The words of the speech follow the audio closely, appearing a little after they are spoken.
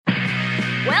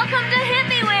Welcome to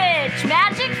Hippie Witch,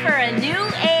 Magic for a New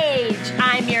Age.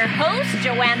 I'm your host,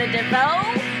 Joanna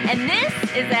DeVoe, and this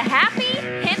is a happy,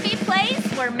 hippie place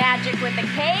where magic with a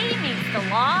K meets the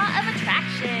law of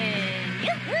attraction.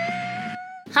 Yoo-hoo!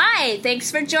 Hi, thanks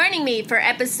for joining me for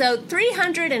episode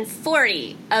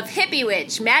 340 of Hippie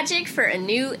Witch, Magic for a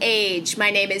New Age. My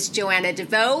name is Joanna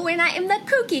DeVoe, and I am the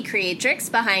kooky creatrix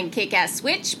behind Kick-Ass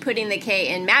Witch, Putting the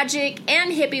K in Magic,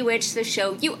 and Hippie Witch, the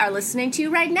show you are listening to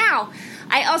right now.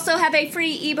 I also have a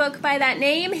free ebook by that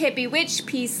name, Hippie Witch,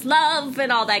 Peace, Love,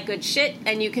 and all that good shit,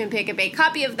 and you can pick up a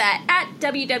copy of that at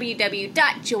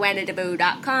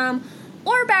www.joannadevoe.com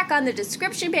or back on the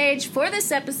description page for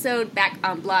this episode back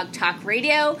on Blog Talk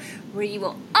Radio, where you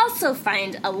will also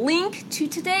find a link to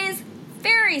today's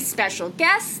very special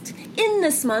guest. In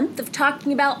this month of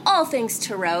talking about all things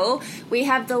tarot, we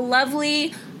have the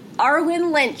lovely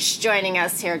Arwen Lynch joining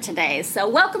us here today. So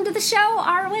welcome to the show,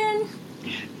 Arwen.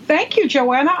 Thank you,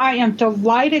 Joanna. I am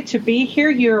delighted to be here.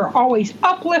 You're always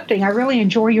uplifting. I really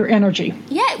enjoy your energy.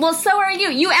 Yeah, well, so are you.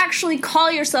 You actually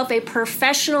call yourself a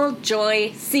professional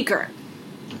joy seeker.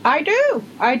 I do.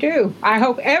 I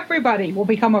hope everybody will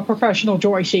become a professional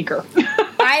joy seeker.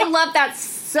 I love that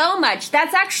so much.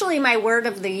 That's actually my word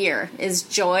of the year, is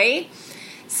joy.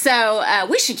 So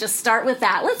we should just start with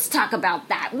that. Let's talk about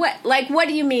that. What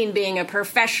do you mean being a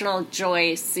professional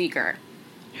joy seeker?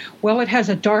 Well, it has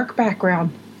a dark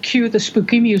background. Cue the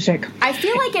spooky music. I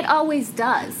feel like it always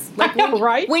does.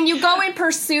 Right? When you go in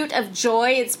pursuit of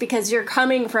joy, it's because you're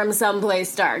coming from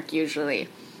someplace dark, usually.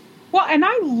 Well, and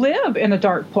I live in a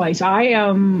dark place. I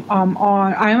am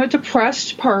a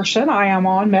depressed person. I am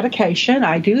on medication.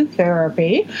 I do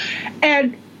therapy.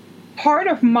 And part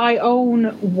of my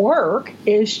own work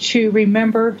is to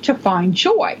remember to find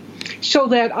joy so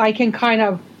that I can kind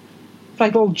of,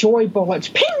 like little joy bullets,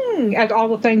 ping, at all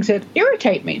the things that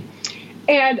irritate me.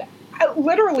 And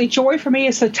literally, joy for me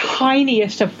is the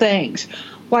tiniest of things.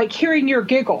 Like hearing your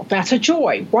giggle, that's a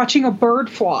joy. Watching a bird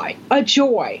fly, a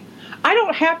joy. I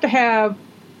don't have to have,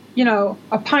 a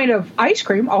pint of ice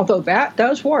cream, although that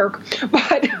does work.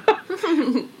 But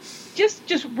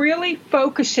just really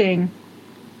focusing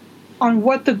on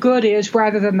what the good is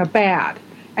rather than the bad.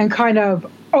 And kind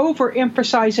of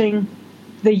overemphasizing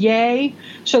the yay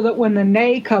so that when the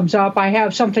nay comes up, I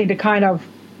have something to kind of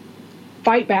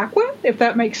fight back with, if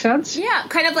that makes sense. Yeah,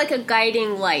 kind of like a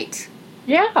guiding light.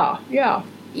 Yeah.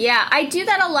 Yeah, I do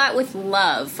that a lot with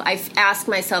love. I ask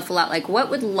myself a lot, like,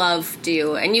 what would love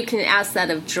do? And you can ask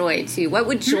that of joy, too. What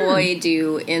would joy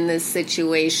do in this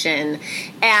situation?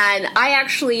 And I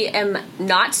actually am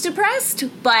not depressed,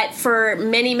 but for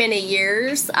many, many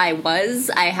years I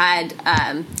was. I had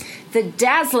the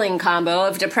dazzling combo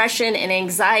of depression and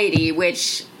anxiety,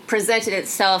 which presented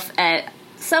itself at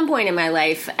some point in my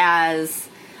life as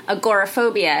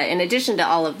agoraphobia in addition to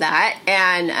all of that,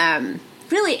 and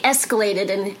really escalated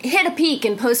and hit a peak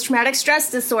in post-traumatic stress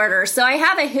disorder. So I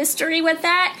have a history with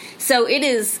that. So it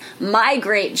is my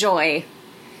great joy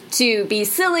to be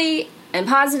silly and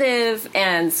positive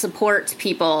and support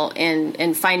people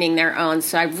in finding their own.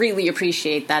 So I really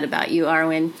appreciate that about you,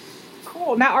 Arwen.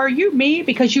 Cool. Now, are you me?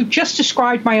 Because you just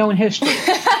described my own history.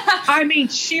 I mean,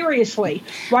 seriously,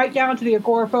 right down to the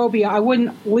agoraphobia. I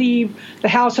wouldn't leave the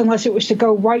house unless it was to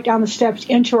go right down the steps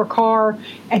into a car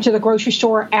and to the grocery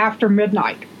store after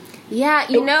midnight. Yeah,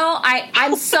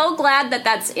 I'm so glad that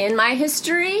that's in my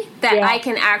history, that I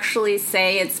can actually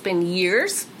say it's been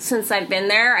years since I've been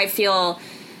there. I feel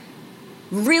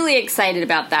really excited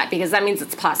about that because that means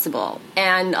it's possible.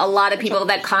 And a lot of people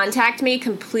that contact me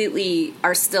completely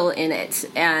are still in it.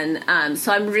 And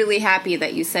so I'm really happy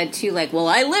that you said, too, like, well,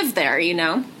 I live there,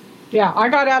 Yeah, I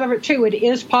got out of it, too. It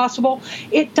is possible.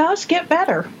 It does get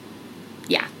better.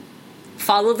 Yeah.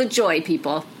 Follow the joy,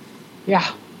 people.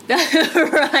 Yeah.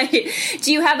 Right.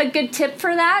 Do you have a good tip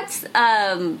for that?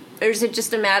 Or is it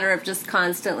just a matter of just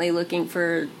constantly looking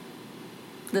for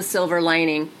the silver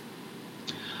lining?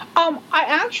 I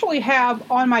actually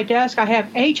have on my desk, I have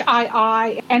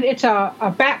HII, and it's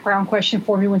a background question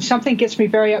for me. When something gets me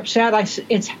very upset,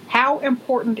 it's how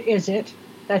important is it?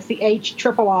 That's the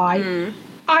HIII.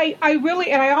 I really,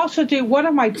 and I also do, one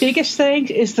of my biggest things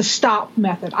is the stop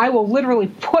method. I will literally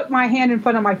put my hand in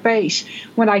front of my face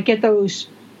when I get those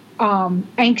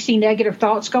angsty negative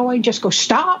thoughts going. Just go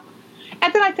stop.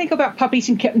 And then I think about puppies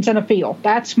and kittens in a field.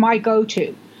 That's my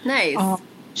go-to. Nice.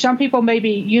 Some people may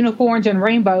be unicorns and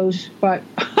rainbows, but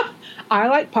I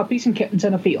like puppies and kittens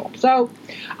in a field. So,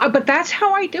 but that's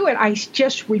how I do it. I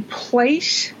just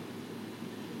replace,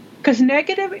 because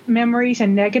negative memories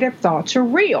and negative thoughts are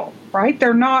real, right?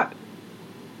 They're not,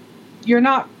 you're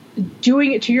not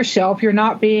doing it to yourself. You're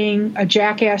not being a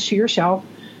jackass to yourself.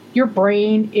 your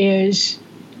brain is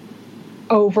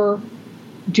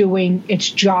overdoing its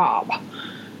job.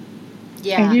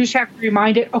 Yeah. And you just have to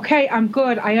remind it, okay, I'm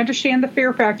good. I understand the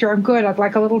fear factor. I'm good. I'd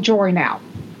like a little joy now.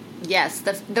 Yes,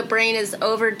 the brain is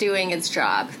overdoing its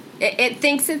job. It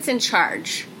thinks it's in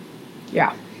charge.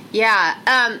 Yeah. Yeah.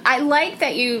 I like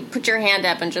that you put your hand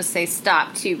up and just say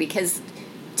stop, too, because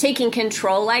taking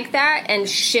control like that and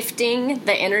shifting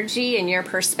the energy and your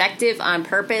perspective on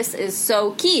purpose is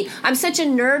so key. I'm such a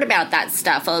nerd about that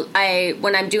stuff.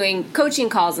 When I'm doing coaching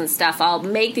calls and stuff, I'll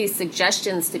make these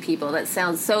suggestions to people that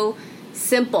sound so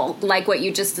simple, like what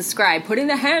you just described, putting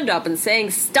the hand up and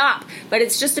saying stop. But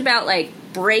it's just about like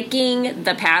breaking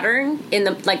the pattern in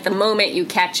the moment you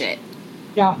catch it.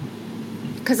 Yeah.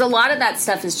 Because a lot of that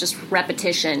stuff is just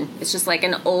repetition. It's just like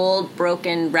an old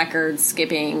broken record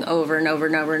skipping over and over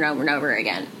and over and over and over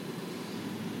again.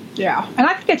 Yeah. And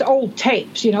I think it's old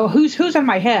tapes. You know, who's in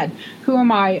my head? Who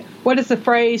am I? What is the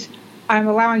phrase? I'm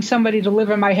allowing somebody to live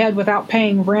in my head without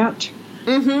paying rent.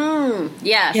 Mm-hmm.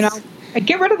 Yes. You know, and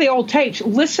get rid of the old tapes.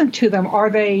 Listen to them. Are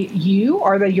they you?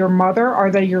 Are they your mother? Are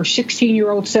they your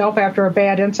 16-year-old self after a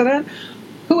bad incident?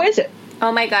 Who is it?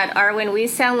 Oh, my God, Arwen, we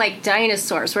sound like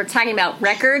dinosaurs. We're talking about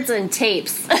records and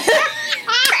tapes.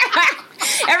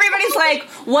 Everybody's like,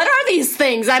 what are these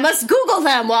things? I must Google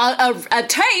them. Well, a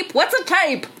tape? What's a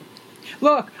tape?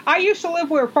 Look, I used to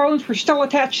live where phones were still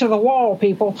attached to the wall,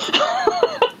 people.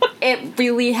 It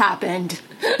really happened.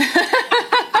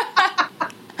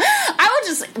 I will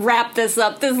just wrap this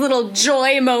up, this little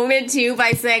joy moment, too,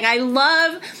 by saying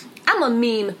I'm a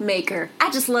meme maker. I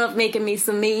just love making me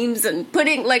some memes and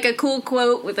putting like a cool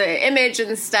quote with an image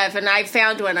and stuff. And I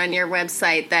found one on your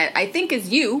website that I think is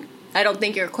you. I don't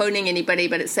think you're quoting anybody,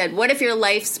 but it said, what if your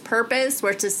life's purpose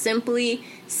were to simply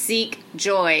seek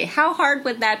joy? How hard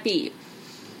would that be?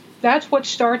 That's what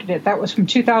started it. That was from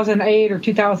 2008 or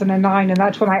 2009, and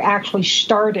that's when I actually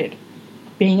started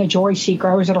being a joy seeker.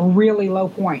 I was at a really low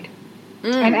point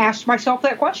and asked myself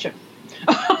that question.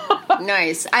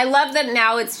 Nice. I love that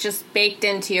now it's just baked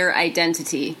into your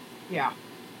identity. Yeah.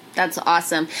 That's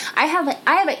awesome. I have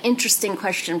an interesting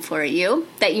question for you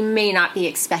that you may not be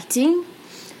expecting.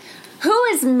 Who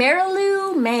is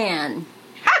Marilou Mann?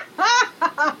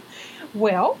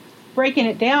 Well, breaking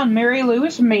it down, Mary Lou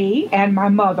is me and my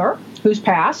mother, who's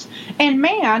passed, and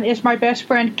Mann is my best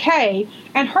friend Kay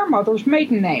and her mother's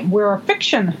maiden name. We're a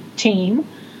fiction team.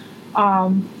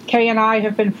 Kay and I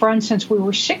have been friends since we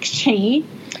were 16,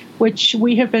 which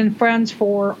we have been friends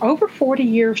for over 40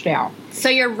 years now. So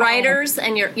you're writers,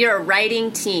 and you're a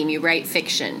writing team. You write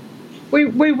fiction. We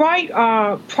write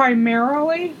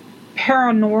primarily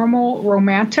paranormal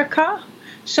romantica,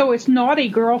 so it's naughty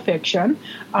girl fiction.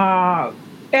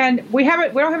 And we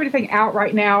don't have anything out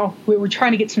right now. We were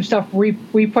trying to get some stuff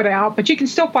re-put out, but you can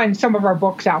still find some of our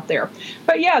books out there.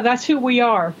 But yeah, that's who we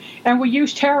are. And we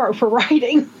use tarot for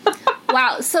writing.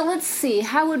 Wow. So let's see.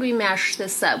 How would we mash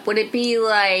this up? Would it be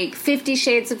like 50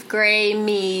 Shades of Grey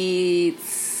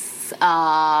meets,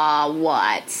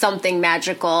 what? Something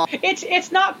magical?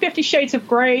 It's not 50 Shades of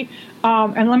Grey.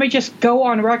 And let me just go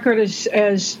on record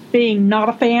as being not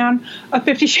a fan of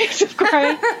 50 Shades of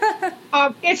Grey.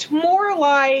 It's more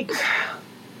like...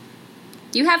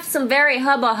 You have some very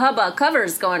hubba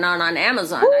covers going on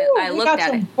Amazon. Ooh, I looked at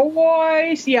it. We got some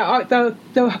boys. Yeah,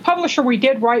 the publisher we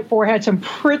did write for had some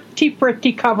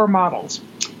pretty cover models.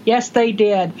 Yes, they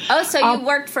did. Oh, so you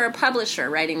worked for a publisher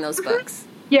writing those books.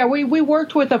 Yeah, we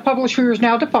worked with a publisher who's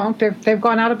now defunct. They've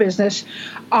gone out of business.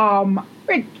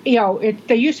 They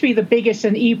used to be the biggest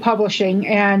in e-publishing,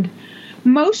 and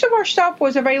most of our stuff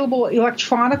was available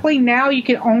electronically. Now you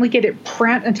can only get it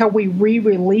print until we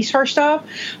re-release our stuff.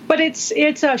 But it's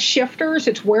shifters,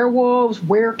 it's werewolves,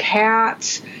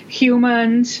 werecats,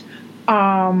 humans.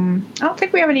 I don't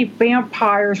think we have any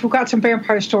vampires. We've got some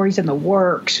vampire stories in the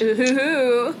works.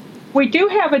 Ooh. We do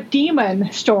have a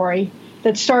demon story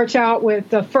that starts out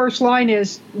with the first line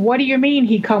is, "What do you mean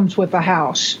he comes with the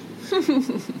house?"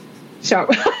 So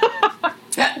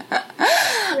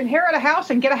you inherit a house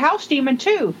and get a house demon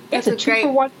too. It's a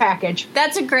 2-for-1 package.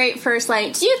 That's a great first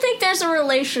line. Do you think there's a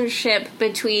relationship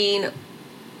between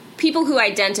people who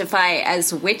identify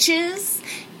as witches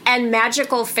and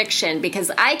magical fiction?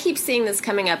 Because I keep seeing this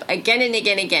coming up again and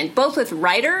again and again, both with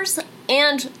writers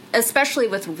and especially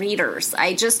with readers.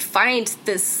 I just find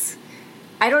this...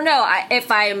 I don't know if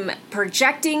I'm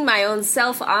projecting my own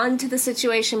self onto the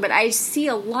situation, but I see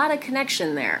a lot of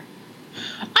connection there.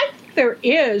 I think there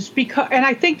is, and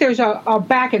I think there's a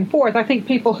back and forth. I think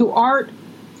people who aren't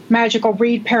magical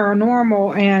read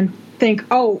paranormal and think,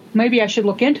 oh, maybe I should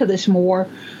look into this more.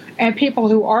 And people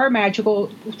who are magical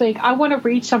think, I want to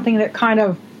read something that kind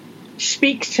of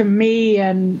speaks to me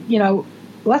and,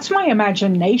 lets my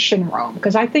imagination roam,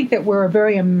 because I think that we're a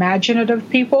very imaginative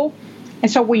people. And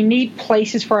so we need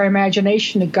places for our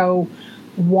imagination to go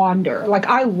wander. Like,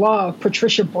 I love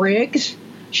Patricia Briggs.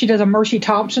 She does a Mercy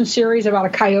Thompson series about a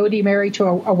coyote married to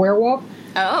a werewolf.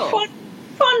 Oh.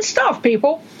 Fun stuff,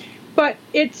 people. But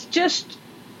it's just,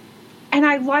 and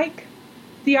I like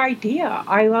the idea.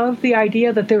 I love the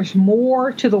idea that there's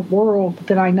more to the world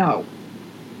than I know.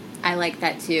 I like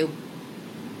that too.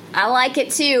 I like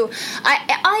it too.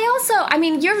 I also,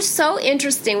 you're so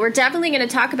interesting. We're definitely going to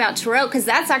talk about tarot, because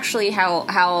that's actually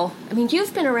how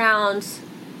you've been around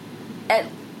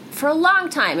for a long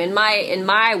time in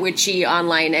my witchy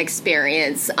online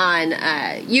experience on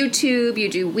YouTube. You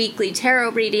do weekly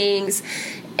tarot readings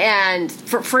and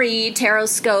for free tarot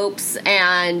scopes,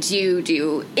 and you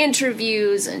do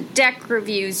interviews and deck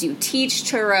reviews. You teach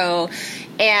tarot,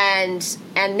 and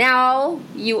now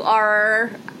you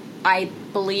are, I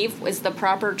believe was the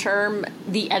proper term,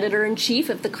 the editor-in-chief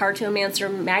of the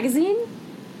Cartomancer magazine?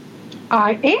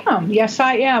 I am. Yes,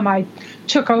 I am. I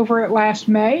took over it last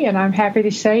May, and I'm happy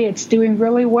to say it's doing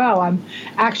really well. I'm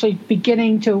actually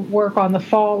beginning to work on the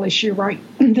fall issue right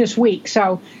this week.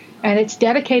 And it's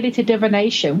dedicated to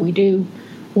divination. We do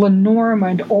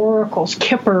Lenormand, oracles,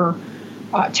 Kipper,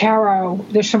 tarot.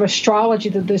 There's some astrology.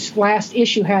 That this last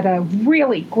issue had a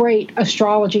really great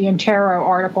astrology and tarot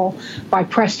article by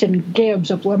Preston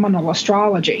Gibbs of Liminal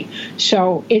Astrology.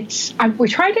 So we're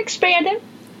trying to expand it,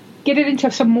 get it into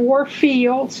some more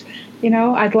fields.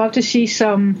 I'd love to see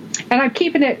some, and I'm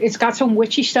keeping it. It's got some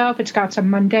witchy stuff. It's got some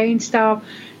mundane stuff,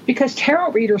 because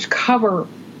tarot readers cover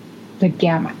the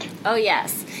gamut. Oh,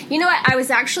 yes. You know what? I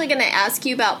was actually going to ask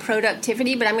you about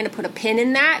productivity, but I'm going to put a pin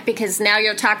in that, because now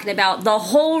you're talking about the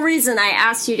whole reason I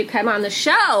asked you to come on the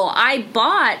show. I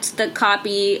bought the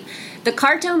copy. The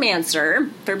Cartomancer,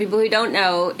 for people who don't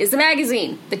know, is a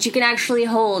magazine that you can actually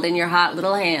hold in your hot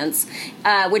little hands,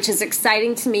 which is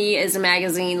exciting to me as a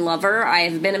magazine lover. I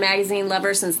have been a magazine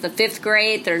lover since the 5th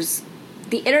grade.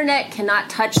 The internet cannot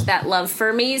touch that love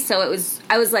for me, so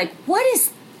I was like, what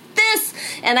is this?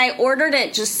 And I ordered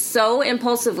it just so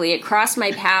impulsively. It crossed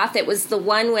my path. It was the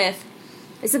one with,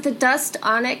 is it the Dust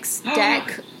Onyx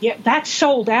deck? Yeah, that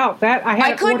sold out.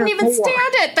 I couldn't even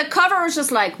stand it. The cover was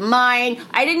just like, mine.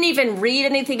 I didn't even read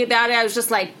anything about it. I was just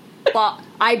like,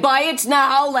 I buy it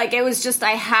now. Like, it was just,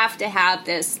 I have to have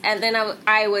this. And then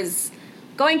I was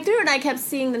going through and I kept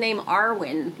seeing the name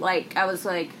Arwen. Like, I was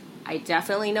like, I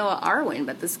definitely know Arwen,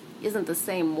 but this isn't the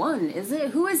same one, is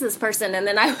it? Who is this person? And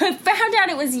then I found out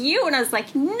it was you, and I was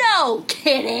like, no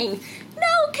kidding.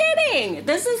 No kidding.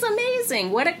 This is amazing.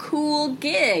 What a cool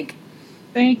gig.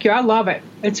 Thank you. I love it.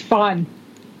 It's fun.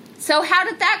 So how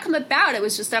did that come about? It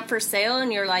was just up for sale,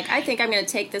 and you're like, I think I'm going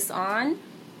to take this on?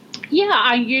 Yeah,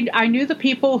 I knew the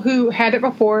people who had it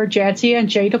before, Jadzia and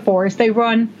Jay DeForest. They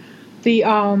run the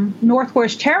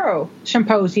Northwest Tarot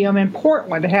Symposium in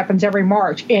Portland. It happens every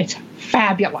March. It's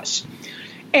fabulous.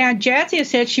 And Jadzia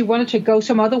said she wanted to go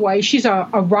some other way. She's a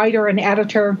writer and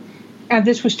editor, and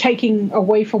this was taking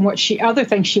away from other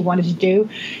things she wanted to do.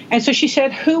 And so she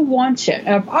said, who wants it?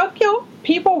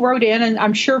 People wrote in, and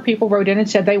I'm sure people wrote in and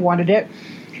said they wanted it.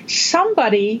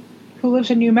 Somebody who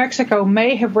lives in New Mexico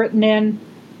may have written in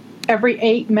every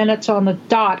 8 minutes on the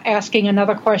dot asking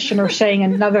another question or saying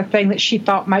another thing that she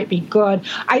thought might be good.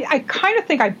 I kind of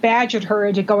think I badgered her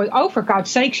into going, oh, for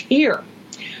God's sakes, here.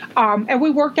 And we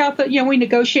worked out we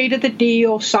negotiated the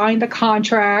deal, signed the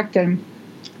contract, and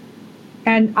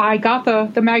I got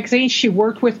the magazine. She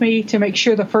worked with me to make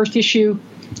sure the first issue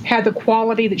had the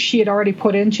quality that she had already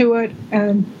put into it.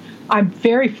 And I'm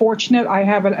very fortunate. I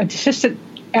have an assistant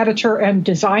editor and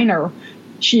designer.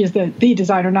 She is the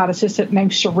designer, not assistant,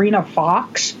 named Serena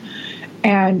Fox.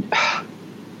 And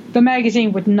the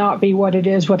magazine would not be what it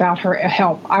is without her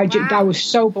help. I was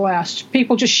so blessed.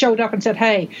 People just showed up and said,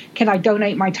 hey, can I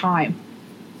donate my time?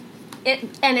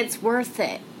 And it's worth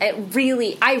it. I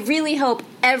really hope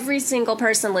every single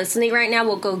person listening right now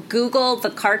will go Google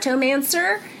the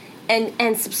Cartomancer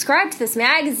and subscribe to this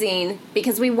magazine,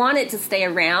 because we want it to stay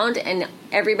around and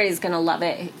everybody's going to love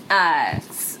it.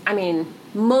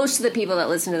 Most of the people that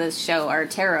listen to this show are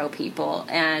tarot people,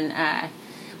 and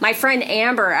my friend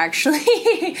Amber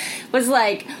actually was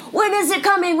like, when is it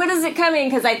coming? When is it coming?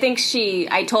 Because I think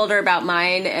I told her about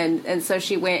mine, and so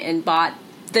she went and bought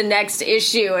the next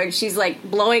issue, and she's like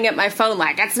blowing up my phone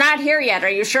like, it's not here yet. Are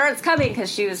you sure it's coming? Because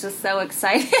she was just so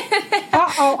excited.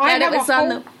 Uh-oh,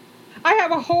 I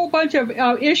have a whole bunch of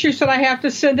issues that I have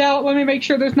to send out. Let me make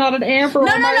sure there's not an Amber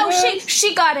on my list.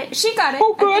 She got it. She got it.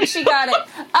 Oh, good. I think she got it.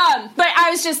 But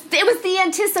it was the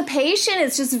anticipation.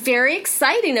 It's just very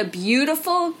exciting. A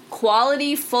beautiful,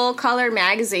 quality, full-color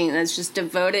magazine that's just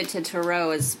devoted to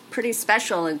tarot is pretty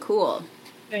special and cool.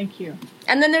 Thank you.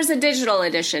 And then there's a digital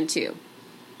edition, too.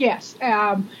 Yes,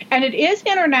 and it is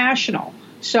international.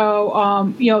 So,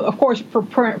 of course,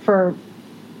 for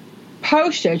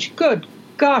postage, good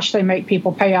gosh, they make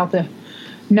people pay out the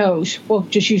nose. We'll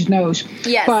just use nose.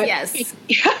 Yes, but yes.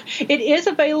 It is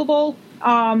available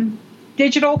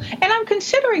digital, and I'm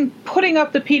considering putting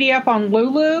up the PDF on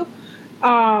Lulu.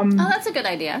 That's a good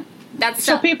idea.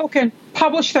 So people can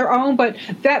publish their own, but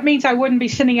that means I wouldn't be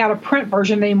sending out a print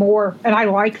version anymore, and I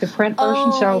like the print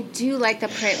version. So I do like the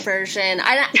print version.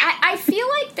 I feel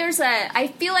like I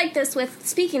feel like this with,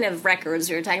 speaking of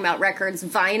records, we were talking about records,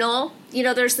 vinyl,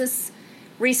 there's this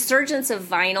resurgence of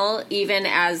vinyl even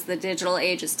as the digital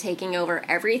age is taking over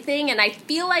everything, and I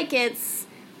feel like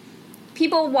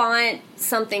people want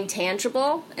something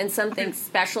tangible and something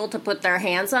special to put their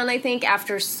hands on. I think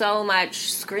after so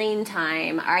much screen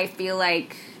time, I feel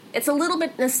like it's a little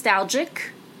bit nostalgic.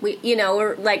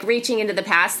 We're like reaching into the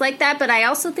past like that, but I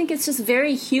also think it's just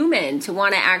very human to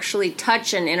want to actually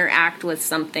touch and interact with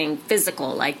something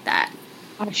physical like that.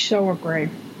 I so agree.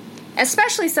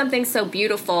 Especially something so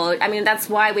beautiful. I mean, that's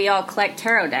why we all collect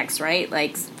tarot decks, right?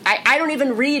 Like, I don't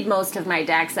even read most of my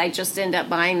decks. I just end up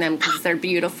buying them because they're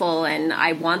beautiful, and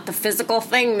I want the physical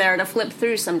thing there to flip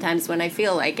through sometimes when I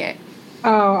feel like it.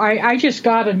 Oh, I just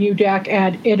got a new deck,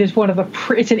 and it is one of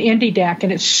it's an indie deck,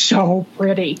 and it's so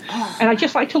pretty. And I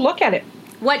just like to look at it.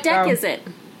 What deck is it?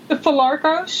 The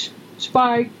Philargos. It's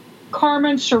by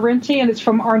Carmen Sorrenti, and it's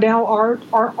from Arnell Art,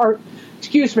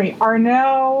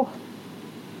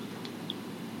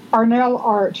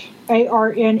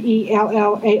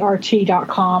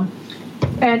 ARNELLART.com.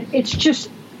 And it's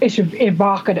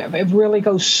evocative. It really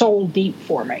goes soul deep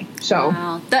for me. So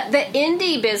wow. The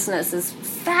indie business is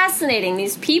fascinating.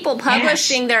 These people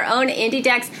publishing their own indie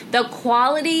decks, the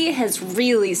quality has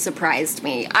really surprised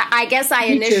me. I guess I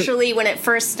initially, when it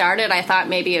first started, I thought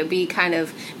maybe it would be kind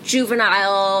of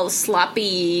juvenile,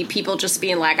 sloppy people just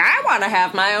being like, I want to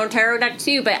have my own tarot deck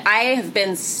too, but I have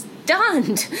been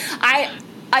stunned.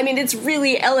 I mean, it's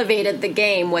really elevated the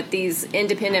game, what these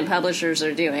independent publishers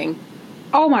are doing.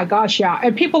 Oh, my gosh, yeah.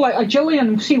 And people like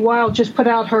Jillian C. Wilde just put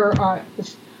out her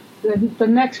the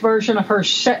next version of her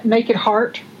Naked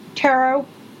Heart tarot.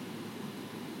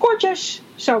 Gorgeous.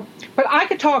 So, but I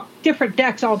could talk different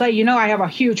decks all day. I have a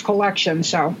huge collection,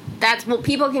 so. That's well,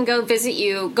 people can go visit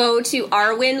you. Go to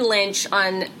Arwen Lynch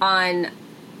on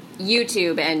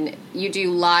YouTube, and you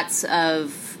do lots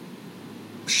of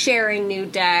sharing new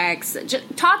decks,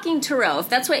 talking tarot. If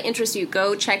that's what interests you,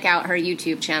 go check out her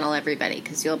YouTube channel, everybody,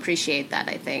 because you'll appreciate that,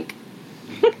 I think.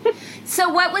 So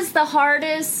what was the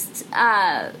hardest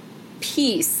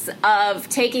piece of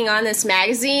taking on this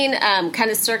magazine? Kind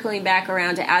of circling back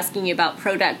around to asking you about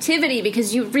productivity,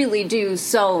 because you really do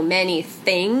so many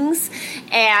things.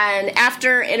 And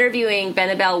after interviewing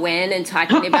Benabelle Wynn and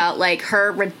talking about like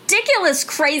her ridiculous,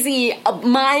 crazy,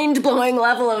 mind-blowing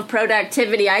level of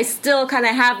productivity, I still kind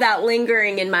of have that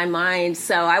lingering in my mind.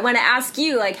 So I want to ask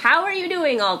you, like, how are you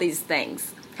doing all these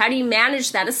things? How do you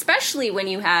manage that, especially when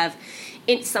you have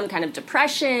some kind of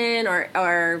depression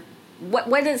or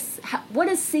what is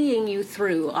seeing you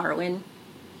through, Arwen?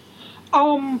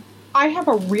 I have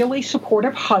a really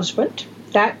supportive husband.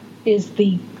 That is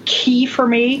the key for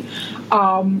me.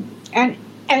 And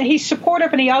he's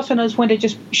supportive, and he also knows when to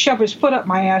just shove his foot up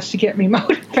my ass to get me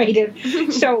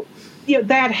motivated. So,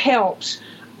 that helps.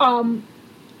 I'm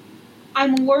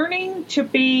learning to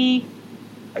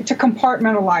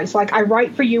compartmentalize. Like, I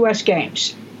write for U.S.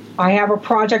 Games. I have a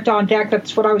project on deck.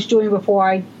 That's what I was doing before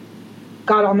I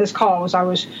got on this call, was I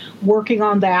was working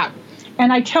on that.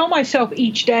 And I tell myself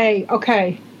each day,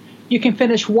 okay, you can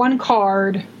finish one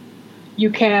card.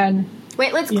 You can...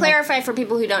 Wait, let's clarify for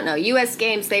people who don't know. U.S.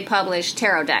 Games, they publish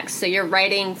tarot decks. So you're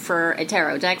writing for a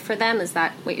tarot deck for them? Is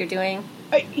that what you're doing?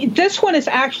 This one is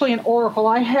actually an oracle.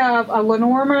 I have a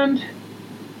Lenormand...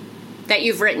 That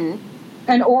you've written.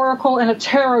 An oracle and a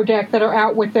tarot deck that are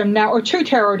out with them now, or two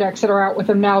tarot decks that are out with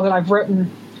them now that I've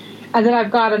written. And then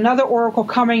I've got another oracle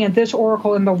coming and this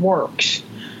oracle in the works.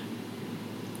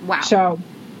 Wow. So,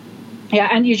 yeah,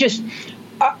 and you just...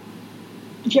 I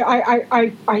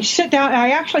sit down, and I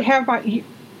actually have my...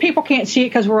 People can't see it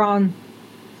because we're on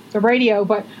the radio,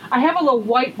 but I have a little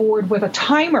whiteboard with a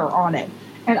timer on it.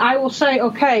 And I will say,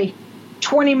 okay,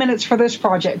 20 minutes for this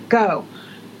project, go.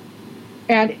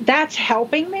 And that's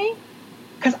helping me.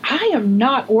 because I am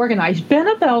not organized.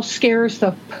 Benabelle scares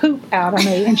the poop out of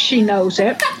me, and she knows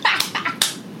it.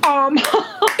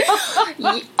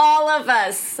 All of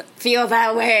us feel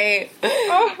that way.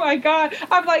 Oh my God.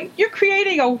 I'm like, you're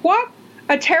creating a what?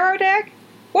 A tarot deck?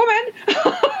 Woman!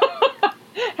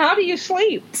 How do you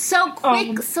sleep? So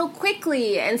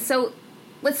quickly, and so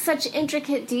with such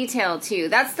intricate detail too.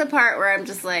 That's the part where I'm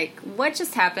just like, what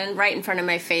just happened right in front of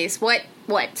my face? What?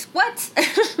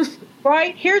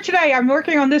 Right? Here today, I'm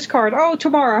working on this card. Oh,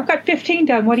 tomorrow, I've got 15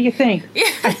 done. What do you think?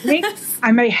 Yes. I think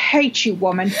I may hate you,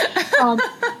 woman.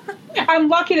 I'm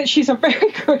lucky that she's a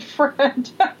very good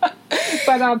friend.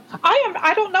 But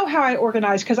I don't know how I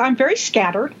organize because I'm very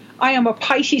scattered. I am a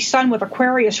Pisces sun with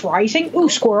Aquarius rising. Ooh,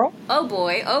 squirrel. Oh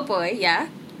boy, yeah.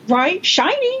 Right?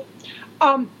 Shiny.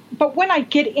 But when I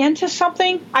get into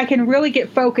something, I can really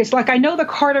get focused. Like I know the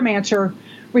Cartomancer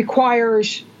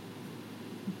requires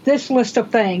this list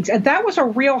of things. And that was a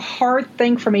real hard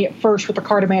thing for me at first with the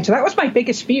Cartomancer. That was my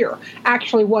biggest fear,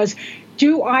 actually, was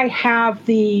do I have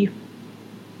the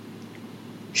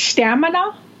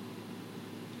stamina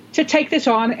to take this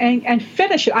on and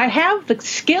finish it? I have the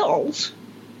skills.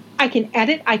 I can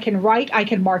edit, I can write, I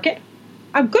can market.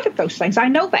 I'm good at those things. I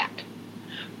know that.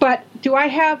 But do I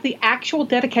have the actual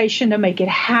dedication to make it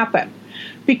happen?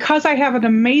 Because I have an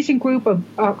amazing group of,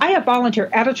 I have volunteer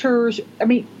editors. I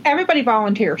mean, everybody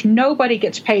volunteers. Nobody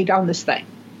gets paid on this thing.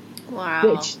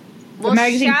 Wow. Well,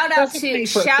 shout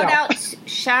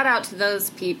out to those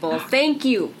people. Thank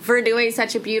you for doing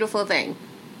such a beautiful thing.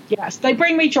 Yes, they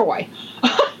bring me joy.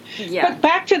 Yeah. But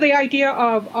back to the idea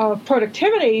of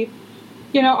productivity,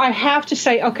 I have to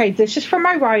say, okay, this is for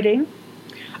my writing.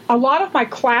 A lot of my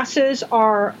classes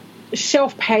are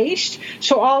self-paced,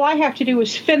 so all I have to do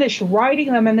is finish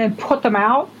writing them and then put them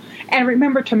out and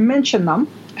remember to mention them.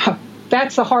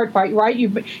 That's the hard part, right?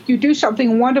 You do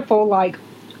something wonderful like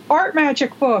art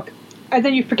magic book, and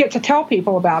then you forget to tell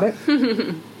people about it.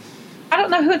 I don't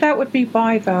know who that would be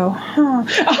by, though.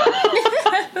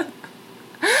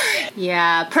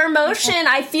 Yeah, promotion.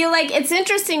 I feel like it's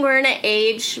interesting. We're in an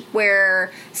age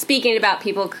where, speaking about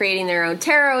people creating their own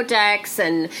tarot decks,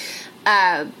 and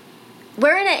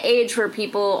we're in an age where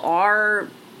people are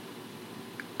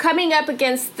coming up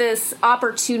against this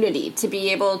opportunity to be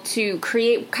able to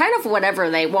create kind of whatever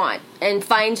they want and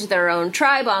find their own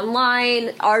tribe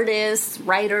online, artists,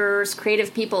 writers,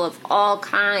 creative people of all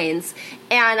kinds.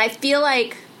 And I feel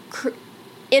like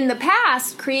in the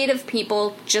past, creative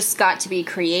people just got to be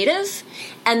creative,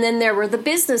 and then there were the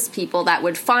business people that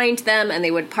would find them and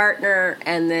they would partner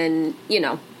and then,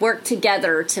 work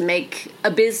together to make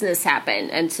a business happen.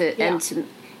 And to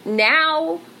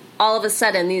now, all of a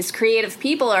sudden, these creative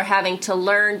people are having to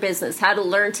learn business, how to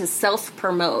learn to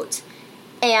self-promote.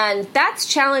 And that's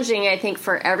challenging, I think,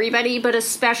 for everybody, but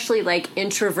especially like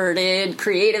introverted,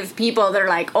 creative people that are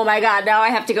like, oh my God, now I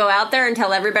have to go out there and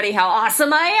tell everybody how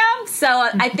awesome I am. So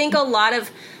I think a lot of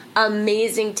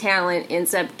amazing talent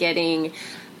ends up getting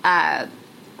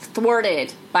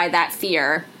thwarted by that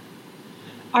fear.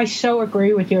 I so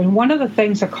agree with you. And one of the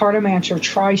things the Cartomancer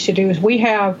tries to do is we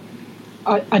have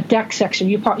a deck section.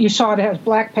 You saw it has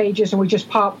black pages, and we just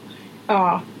pop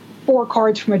 4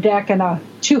 cards from a deck and a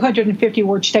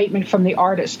 250-word statement from the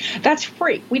artist. That's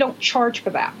free. We don't charge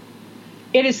for that.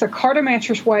 It is the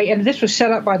Cartomancer's way, and this was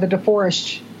set up by the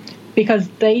DeForest because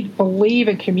they believe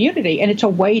in community, and it's a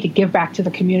way to give back to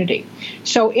the community.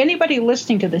 So anybody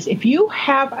listening to this, if you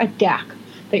have a deck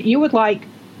that you would like,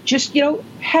 just,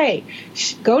 hey,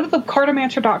 go to the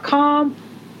Cartomancer.com,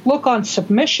 look on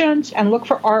submissions, and look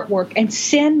for artwork, and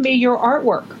send me your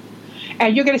artwork.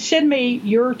 And you're going to send me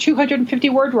your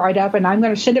 250-word write-up, and I'm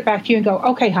going to send it back to you and go,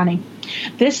 okay, honey,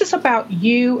 this is about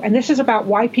you, and this is about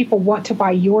why people want to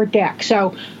buy your deck.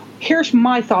 So here's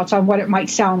my thoughts on what it might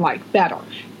sound like better.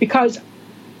 Because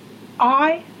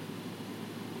I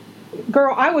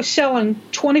was selling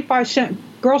 25-cent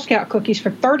Girl Scout cookies for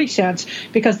 30 cents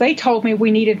because they told me we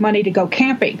needed money to go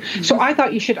camping. Mm-hmm. So I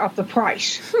thought you should up the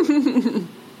price.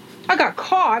 I got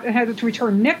caught and had to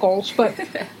return nickels, but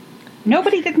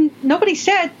nobody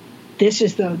said this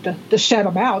is the set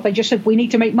amount. They just said we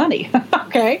need to make money.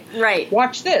 Okay? Right.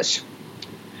 Watch this.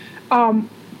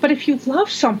 But if you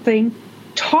love something,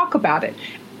 talk about it.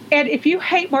 And if you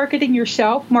hate marketing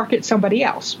yourself, market somebody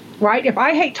else, right? If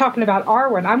I hate talking about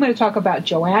Arwen, I'm going to talk about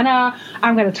Joanna.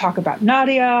 I'm going to talk about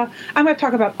Nadia. I'm going to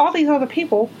talk about all these other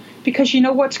people because you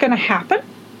know what's going to happen?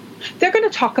 They're going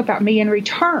to talk about me in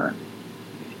return.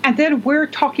 And then we're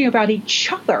talking about each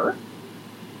other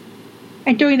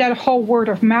and doing that whole word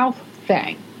of mouth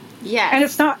thing. Yes. And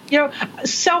it's not,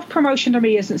 self-promotion to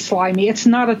me isn't slimy. It's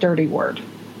not a dirty word.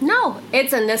 No,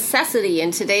 it's a necessity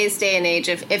in today's day and age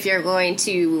if you're going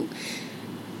to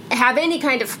have any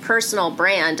kind of personal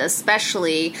brand,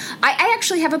 especially. I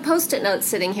actually have a Post-it note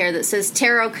sitting here that says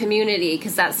Tarot Community,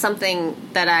 because that's something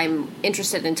that I'm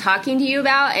interested in talking to you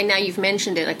about, and now you've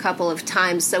mentioned it a couple of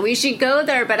times, so we should go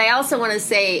there. But I also want to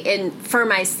say, for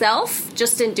myself,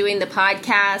 just in doing the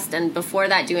podcast and before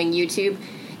that doing YouTube,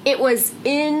 it was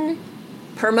in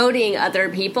promoting other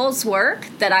people's work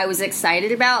that I was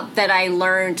excited about that I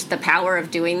learned the power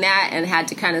of doing that and had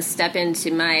to kind of step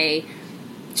into my...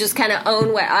 just kind of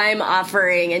own what I'm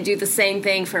offering and do the same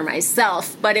thing for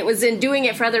myself. But it was in doing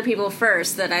it for other people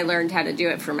first that I learned how to do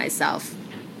it for myself.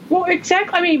 Well,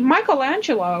 exactly. I mean,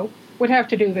 Michelangelo would have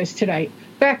to do this today.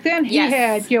 Back then, he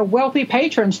had wealthy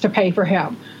patrons to pay for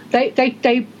him.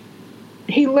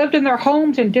 He lived in their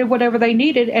homes and did whatever they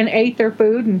needed and ate their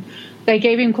food, and they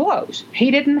gave him clothes. He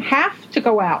didn't have to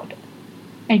go out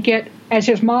and get, as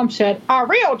his mom said, a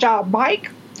real job,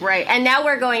 Mike. Right, and now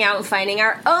we're going out and finding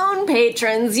our own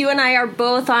patrons. You and I are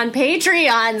both on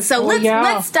Patreon, so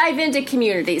let's dive into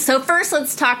community. So first,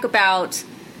 let's talk about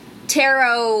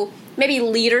tarot, maybe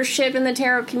leadership in the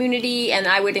tarot community, and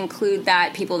I would include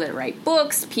that people that write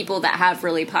books, people that have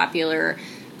really popular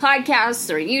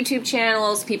podcasts or YouTube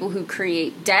channels, people who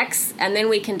create decks, and then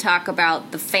we can talk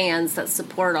about the fans that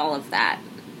support all of that.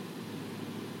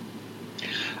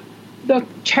 The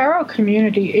tarot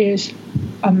community is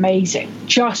amazing,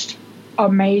 just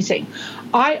amazing.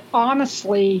 I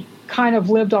honestly kind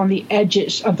of lived on the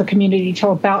edges of the community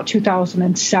till about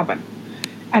 2007.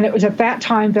 And it was at that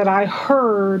time that I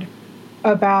heard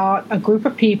about a group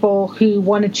of people who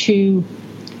wanted to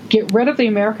get rid of the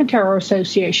American Tarot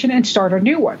Association and start a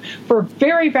new one for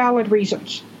very valid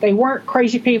reasons. They weren't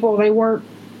crazy people. They weren't,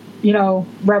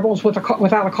 rebels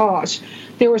without a cause.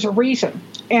 There was a reason.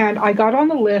 And I got on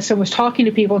the list and was talking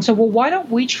to people and said, well, why don't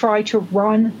we try to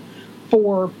run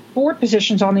for board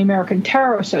positions on the American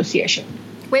Tarot Association?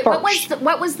 Wait, what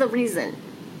was the reason?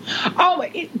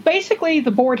 Basically,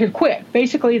 the board had quit.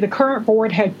 Basically, the current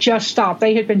board had just stopped.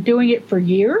 They had been doing it for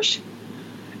years.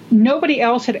 Nobody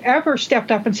else had ever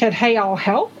stepped up and said, hey, I'll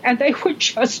help. And they were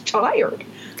just tired,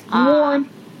 worn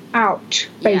out,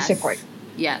 basically.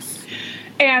 Yes.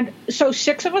 And so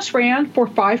 6 of us ran for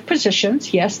 5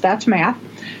 positions. Yes, that's math.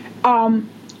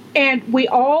 And we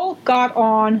all got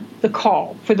on the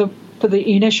call for the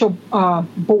initial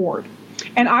board.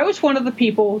 And I was one of the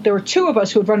people. There were 2 of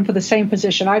us who had run for the same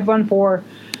position. I'd run for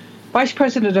Vice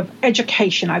President of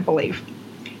Education, I believe.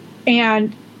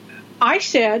 And I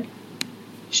said,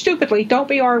 stupidly, don't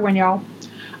be Arwen, y'all.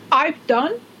 I've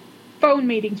done phone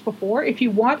meetings before. If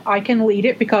you want, I can lead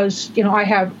it because, I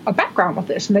have a background with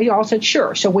this. And they all said,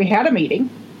 sure. So we had a meeting,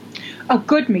 a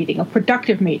good meeting, a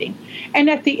productive meeting. And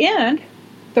at the end,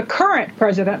 the current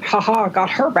president, got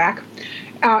her back.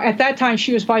 At that time,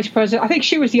 she was vice president. I think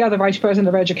she was the other vice president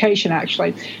of education,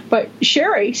 actually. But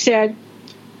Sherry said,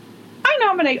 I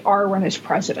nominate Arwen as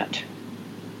president.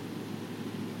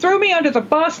 Threw me under the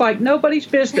bus like nobody's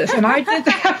business. And I did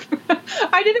that.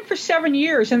 I did it for 7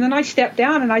 years. And then I stepped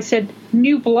down and I said,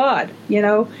 new blood.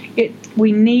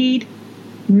 We need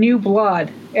new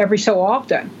blood every so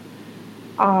often.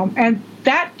 And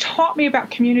that taught me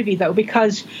about community, though,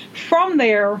 because from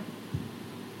there,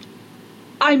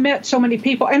 I met so many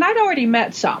people. And I'd already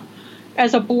met some.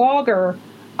 As a blogger,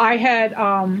 I had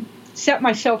set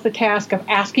myself the task of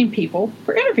asking people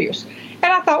for interviews.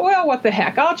 And I thought, well, what the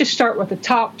heck? I'll just start with the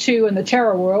top 2 in the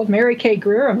tarot world, Mary Kay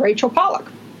Greer and Rachel Pollack.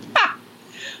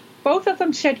 Both of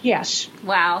them said yes.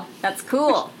 Wow, that's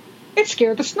cool. It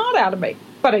scared the snot out of me,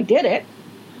 but I did it.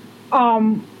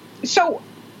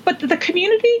 But the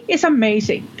community is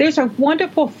amazing. There's a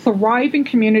wonderful, thriving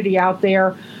community out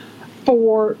there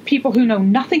for people who know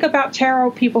nothing about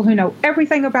tarot, people who know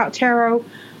everything about tarot,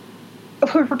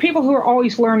 for people who are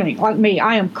always learning, like me.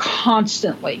 I am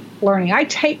constantly learning. I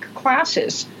take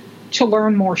classes to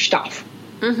learn more stuff.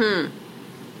 Mm-hmm.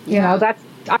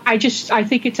 I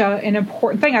think it's an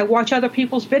important thing. I watch other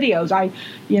people's videos. I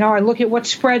look at what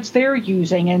spreads they're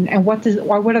using and what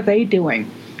are they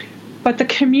doing. But the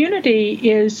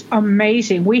community is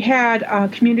amazing. We had a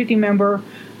community member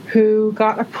who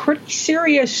got a pretty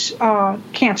serious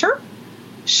cancer,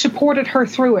 supported her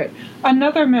through it.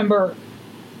 Another member,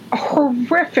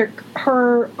 horrific,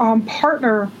 her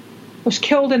partner was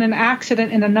killed in an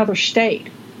accident in another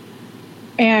state.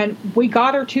 And we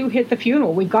got her to hit the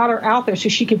funeral. We got her out there so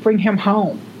she could bring him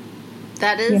home.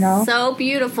 That is so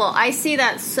beautiful. I see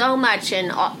that so much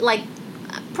in,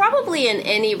 probably in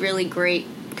any really great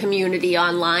community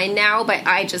online now, but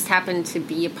I just happen to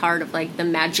be a part of, the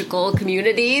magical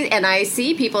community, and I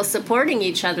see people supporting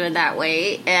each other that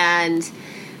way. And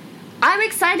I'm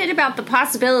excited about the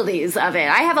possibilities of it.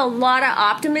 I have a lot of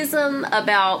optimism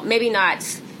about maybe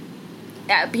not.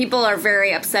 People are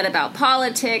very upset about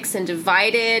politics and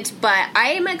divided, but I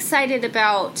am excited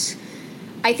about,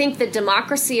 I think, the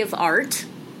democracy of art.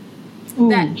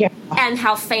 And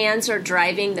how fans are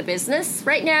driving the business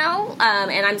right now.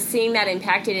 And I'm seeing that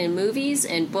impacted in movies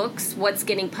and books, what's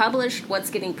getting published, what's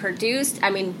getting produced. I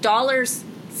mean, dollars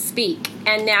speak.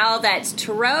 And now that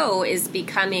Tarot is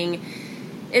going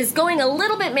a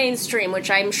little bit mainstream, which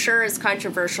I'm sure is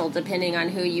controversial depending on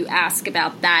who you ask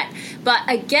about that. But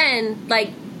again,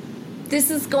 like, this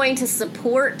is going to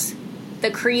support the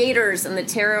creators and the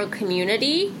tarot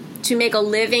community to make a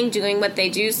living doing what they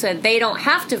do so they don't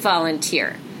have to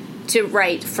volunteer to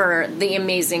write for the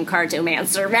amazing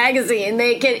Cartomancer magazine.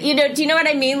 They can, do you know what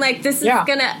I mean? Like, this is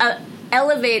going to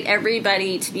elevate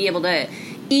everybody to be able to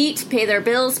eat, pay their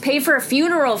bills, pay for a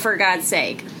funeral, for God's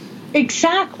sake.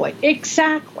 Exactly.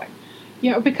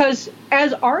 Because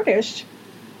as artists,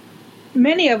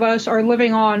 many of us are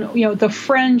living on, the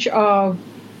fringe of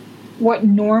what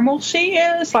normalcy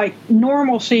is. Like,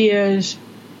 normalcy is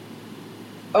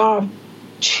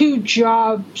 2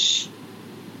 jobs,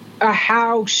 a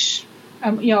house,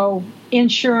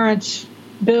 insurance,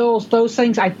 bills. Those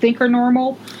things I think are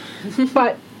normal,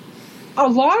 but a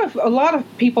lot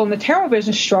of people in the tarot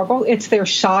business struggle. It's their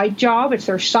side job, it's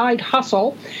their side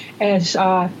hustle, as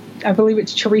I believe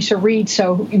it's Teresa Reed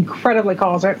so incredibly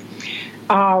calls it.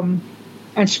 And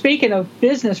speaking of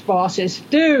business bosses,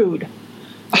 dude,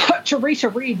 Teresa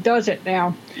Reed does it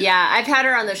now. Yeah, I've had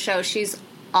her on the show. She's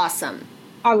awesome.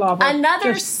 I love her.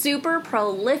 Another super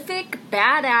prolific,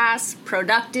 badass,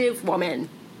 productive woman.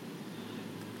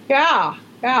 Yeah.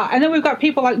 And then we've got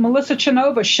people like Melissa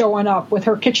Chinova showing up with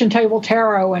her Kitchen Table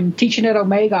Tarot and teaching at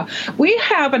Omega. We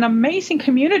have an amazing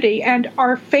community, and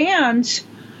our fans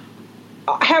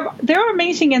they're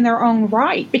amazing in their own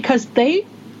right, because they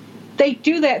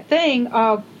do that thing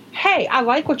of, hey, I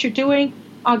like what you're doing,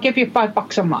 I'll give you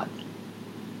 $5 a month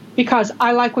because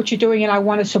I like what you're doing and I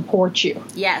want to support you.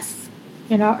 Yes.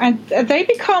 And they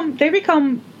become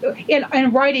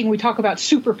in writing, we talk about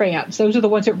super fans. Those are the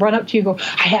ones that run up to you and go,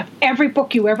 I have every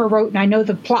book you ever wrote and I know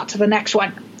the plot to the next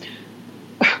one.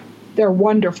 They're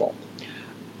wonderful.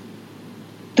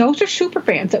 Those are super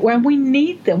fans that when we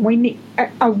need them, we need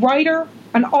a writer,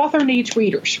 an author needs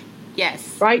readers.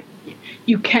 Yes. Right?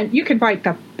 You can write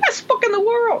the best book in the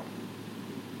world,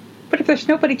 but if there's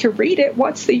nobody to read it,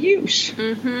 what's the use?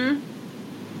 Mm-hmm.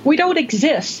 We don't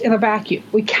exist in a vacuum.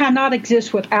 We cannot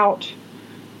exist without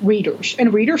readers.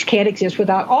 And readers can't exist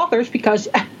without authors, because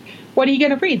what are you going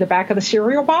to read? The back of the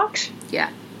cereal box? Yeah.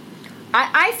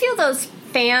 I feel those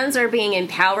fans are being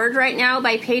empowered right now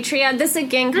by Patreon. This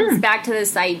again comes back to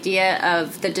this idea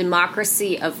of the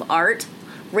democracy of art,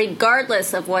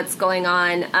 regardless of what's going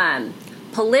on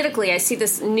politically. I see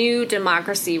this new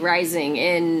democracy rising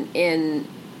in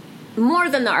more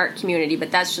than the art community,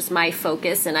 but that's just my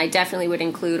focus, and I definitely would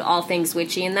include all things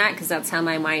witchy in that because that's how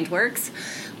my mind works.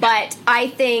 But I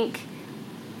think,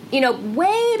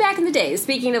 way back in the day,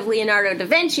 speaking of Leonardo da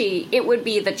Vinci, it would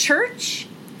be the church,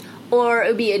 or it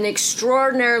would be an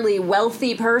extraordinarily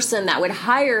wealthy person that would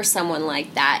hire someone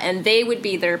like that, and they would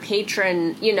be their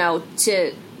patron,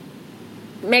 to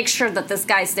make sure that this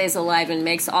guy stays alive and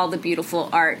makes all the beautiful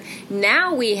art.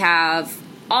 Now we have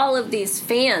all of these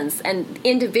fans, and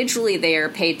individually they are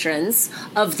patrons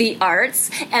of the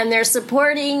arts, and they're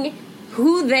supporting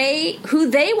who they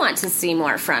want to see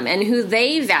more from and who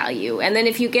they value. And then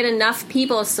if you get enough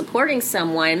people supporting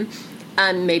someone,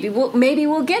 maybe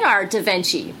we'll get our Da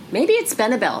Vinci. Maybe it's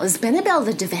Benabel. Is Benabel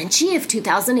the Da Vinci of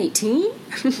 2018?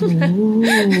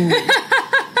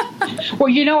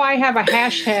 Well, I have a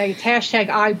hashtag. It's hashtag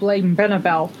I blame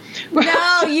Benabel.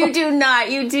 No, you do not.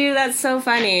 You do. That's so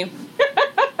funny.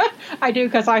 I do,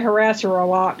 because I harass her a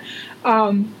lot.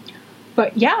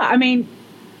 But yeah,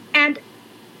 and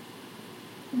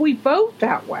we vote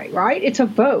that way, right? It's a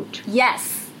vote.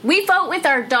 Yes. We vote with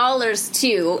our dollars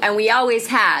too, and we always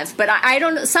have. But I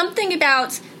don't know. Something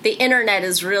about the internet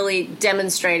is really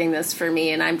demonstrating this for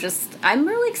me, and I'm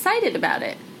really excited about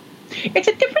it. It's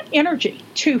a different energy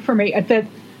too for me. The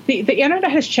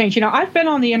internet has changed. I've been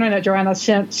on the internet, Joanna,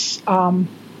 since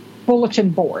bulletin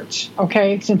boards,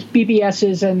 okay, since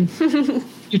BBSs, and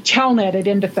you telnetted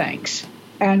into things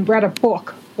and read a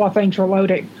book while things were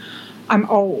loading. I'm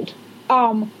old.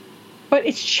 But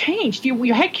it's changed.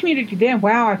 You had community then.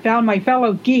 Wow, I found my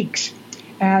fellow geeks.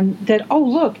 And then, oh,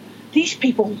 look, these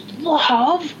people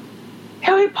love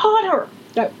Harry Potter.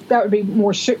 That would be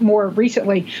more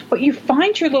recently. But you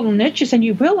find your little niches and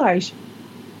you realize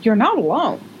you're not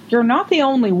alone. You're not the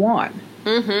only one.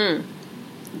 Mm-hmm.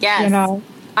 Yes.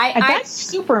 And that's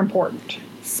super important.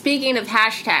 Speaking of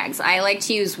hashtags, I like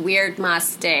to use Weird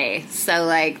Moss Day. So,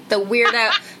 like, the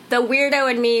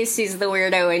weirdo in me sees the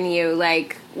weirdo in you.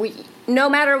 Like, no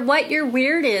matter what your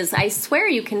weird is, I swear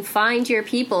you can find your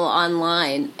people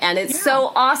online. And it's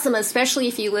so awesome, especially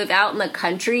if you live out in the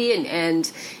country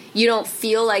and you don't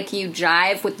feel like you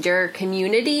jive with your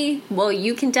community. Well,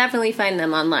 you can definitely find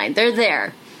them online. They're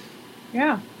there.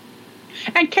 Yeah.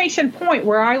 And case in point,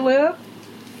 where I live,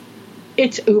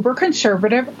 it's uber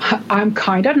conservative. I'm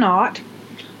kind of not.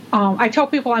 I tell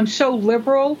people I'm so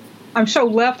liberal. I'm so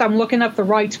left, I'm looking up the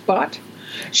right's butt.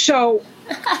 So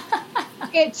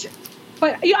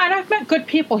but and I've met good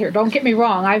people here. Don't get me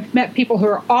wrong. I've met people who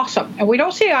are awesome. And we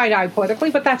don't see eye to eye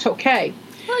politically, but that's okay.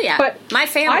 Well, yeah. But my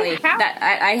family,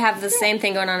 I have the same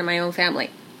thing going on in my own family.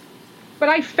 But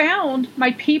I found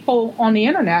my people on the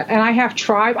internet, and I have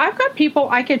tribe. I've got people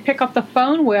I could pick up the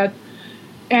phone with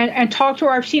and talk to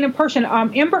her. I've seen in person.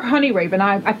 Ember Honeyraven.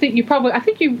 I think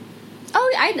you.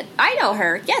 Oh, I know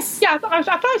her. Yes. Yeah,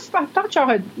 I thought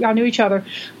y'all knew each other.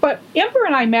 But Ember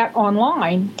and I met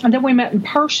online, and then we met in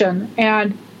person,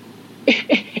 and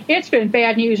it's been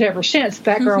bad news ever since,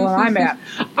 that girl and I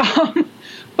met.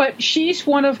 But she's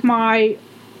one of my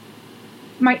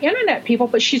internet people,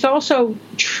 but she's also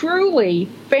truly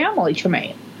family to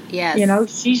me. Yes. You know,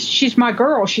 she's my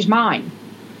girl. She's mine.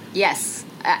 Yes.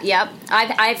 Yep.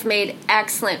 I've made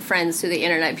excellent friends through the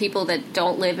internet, people that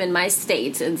don't live in my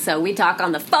state. And so we talk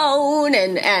on the phone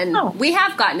and we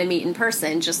have gotten to meet in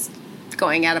person, just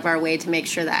going out of our way to make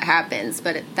sure that happens.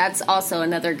 But that's also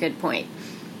another good point.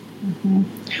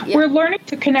 Mm-hmm. Yep. We're learning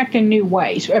to connect in new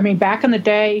ways. I mean, back in the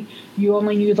day, you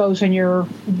only knew those in your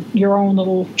own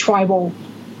little tribal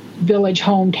village,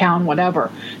 hometown,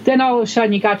 whatever. Then all of a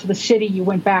sudden you got to the city, you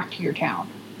went back to your town.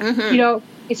 Mm-hmm. You know,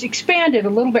 it's expanded a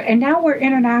little bit, and now we're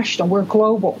international. We're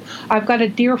global. I've got a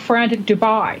dear friend in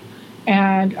Dubai,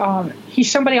 and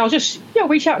he's somebody I'll just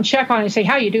reach out and check on and say,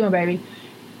 "How you doing, baby?"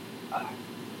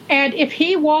 And if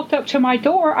he walked up to my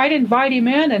door, I'd invite him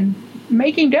in and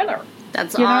make him dinner.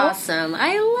 That's awesome.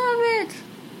 I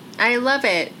love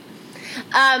it.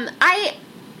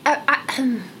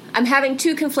 I'm having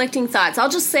two conflicting thoughts. I'll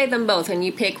just say them both, and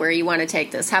you pick where you want to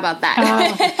take this. How about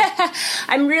that?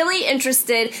 I'm really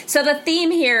interested. So the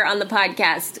theme here on the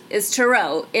podcast is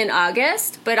Tarot in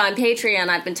August, but on Patreon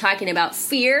I've been talking about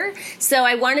fear. So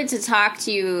I wanted to talk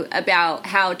to you about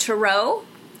how Tarot,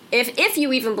 if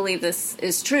you even believe this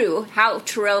is true, how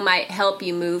Tarot might help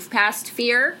you move past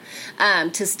fear,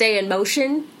 to stay in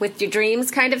motion with your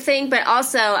dreams kind of thing. But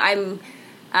also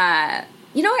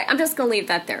you know what? I'm just going to leave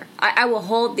that there. I will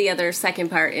hold the other second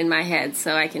part in my head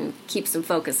so I can keep some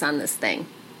focus on this thing.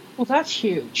 Well, that's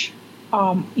huge.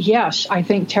 Yes, I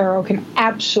think tarot can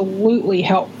absolutely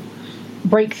help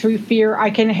break through fear. I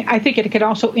think it can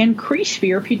also increase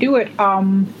fear if you do it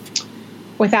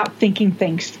without thinking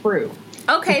things through.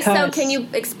 Okay, so can you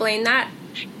explain that?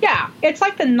 Yeah, it's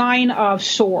like the 9 of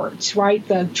Swords, right?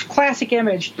 The classic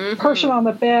image, person on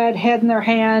the bed, head in their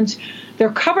hands. They're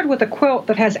covered with a quilt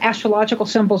that has astrological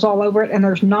symbols all over it, and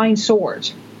there's 9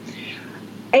 swords.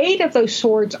 8 of those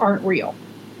swords aren't real.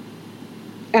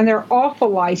 And they're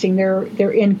awfulizing,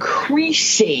 they're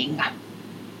increasing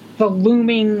the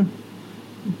looming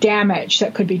damage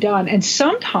that could be done. And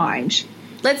sometimes...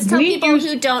 Let's tell people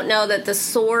who don't know that the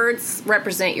swords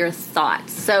represent your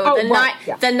thoughts. So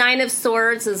the 9 of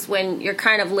Swords is when you're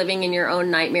kind of living in your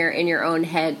own nightmare in your own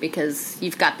head because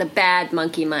you've got the bad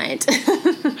monkey mind.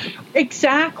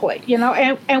 Exactly. You know,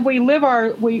 and we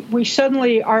live we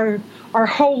suddenly our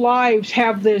whole lives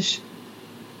have this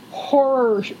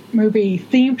horror movie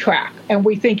theme track, and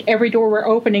we think every door we're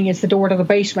opening is the door to the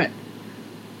basement.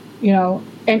 You know,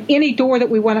 and any door that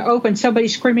we want to open,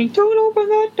 somebody's screaming, "Don't open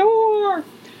that door!"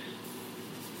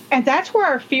 And that's where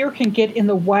our fear can get in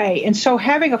the way. And so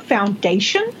having a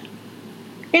foundation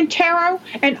in tarot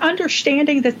and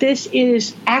understanding that this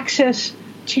is access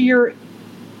to your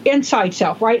inside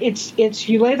self, right? It's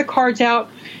you lay the cards out,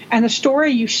 and the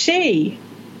story you see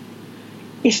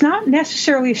is not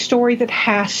necessarily a story that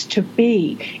has to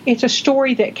be. It's a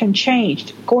story that can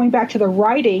change. Going back to the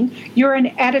writing, you're an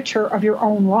editor of your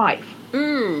own life.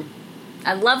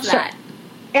 I love that. So,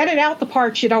 edit out the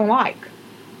parts you don't like.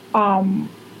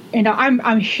 You know,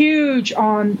 I'm huge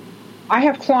on. I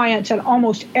have clients, and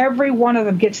almost every one of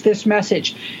them gets this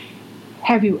message.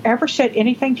 Have you ever said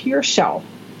anything to yourself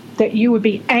that you would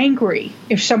be angry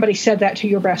if somebody said that to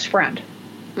your best friend?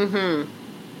 Mm-hmm.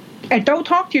 And don't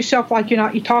talk to yourself like you're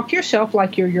not. You talk to yourself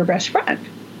like you're your best friend.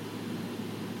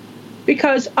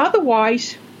 Because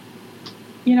otherwise,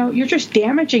 you know, you're just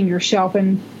damaging yourself,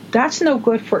 and that's no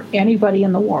good for anybody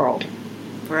in the world.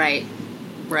 Right.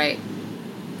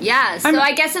 Yeah, so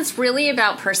I guess it's really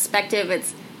about perspective.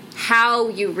 It's how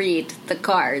you read the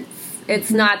cards.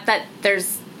 It's not that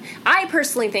I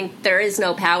personally think there is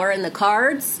no power in the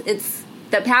cards. It's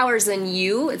the power's in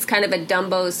you. It's kind of a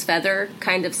Dumbo's feather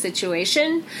kind of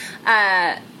situation.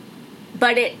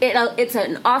 But it's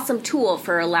an awesome tool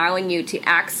for allowing you to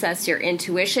access your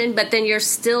intuition, but then you're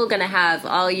still going to have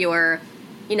all your,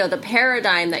 the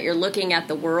paradigm that you're looking at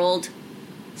the world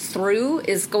through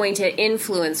is going to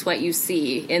influence what you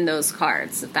see in those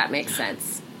cards, if that makes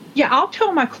sense. Yeah, I'll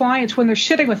tell my clients when they're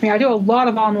sitting with me. I do a lot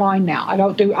of online now.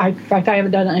 In fact, I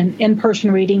haven't done an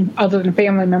in-person reading other than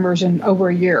family members in over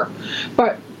a year.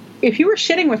 But if you were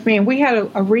sitting with me and we had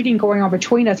a reading going on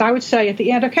between us, I would say at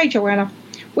the end, okay, Joanna,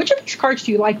 which of these cards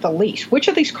do you like the least? Which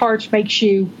of these cards makes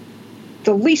you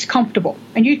the least comfortable?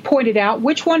 And you pointed out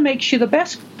which one makes you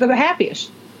the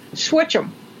happiest. Switch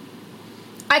them.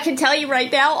 I can tell you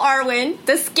right now, Arwen,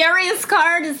 the scariest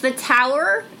card is the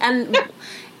Tower, and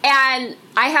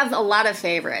I have a lot of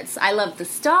favorites. I love the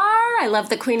Star, I love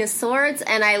the Queen of Swords,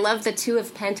 and I love the Two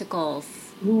of Pentacles.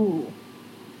 Ooh.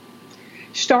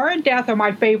 Star and Death are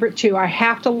my favorite, too. I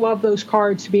have to love those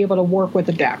cards to be able to work with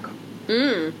the deck.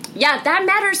 Yeah, that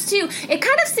matters, too. It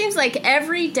kind of seems like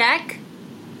every deck,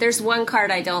 there's one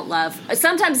card I don't love.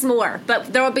 Sometimes more,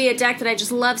 but there will be a deck that I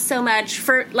just love so much.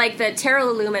 For like the Tarot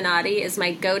Illuminati is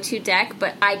my go-to deck,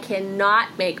 but I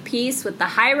cannot make peace with the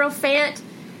Hierophant.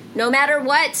 No matter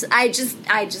what, I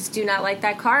just do not like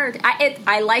that card.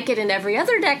 I like it in every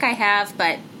other deck I have,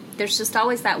 but there's just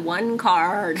always that one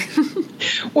card.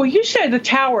 Well, you said the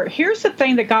Tower. Here's the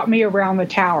thing that got me around the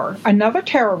Tower. Another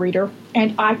tarot reader,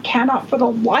 and I cannot for the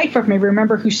life of me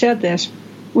remember who said this,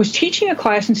 was teaching a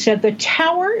class and said the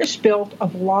Tower is built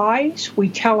of lies we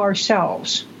tell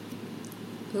ourselves.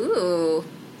 Ooh.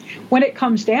 When it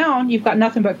comes down, you've got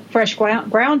nothing but fresh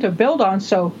ground to build on,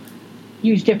 so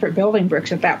use different building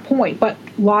bricks at that point. But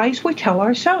lies we tell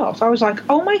ourselves. I was like,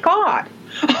 oh my God.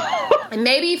 And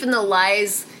maybe even the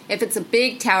lies, if it's a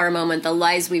big Tower moment, the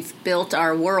lies we've built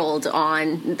our world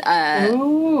on.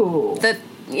 Ooh.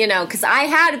 Because I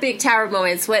had a big Tower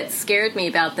moment. It's what scared me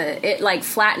about it like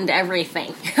flattened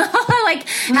everything.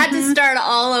 Had to start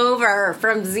all over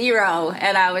from zero.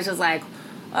 And I was just like,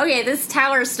 okay, this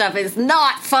Tower stuff is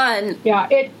not fun. Yeah,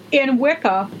 in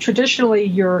Wicca, traditionally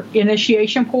your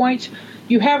initiation points,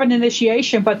 you have an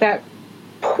initiation, but that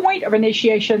point of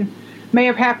initiation may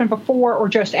have happened before or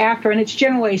just after, and it's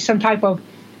generally some type of,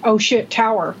 oh shit,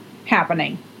 Tower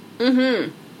happening.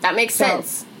 Mm-hmm. That makes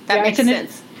sense. That makes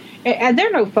sense. And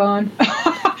they're no fun.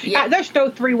 Yeah. There's no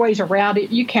three ways around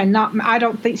it. You cannot, I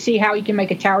don't see how you can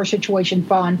make a Tower situation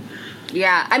fun.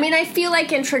 Yeah, I mean, I feel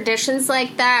like in traditions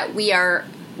like that, we are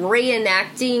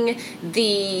reenacting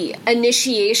the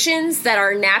initiations that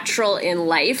are natural in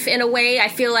life in a way. I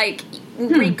feel like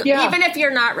even if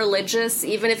you're not religious,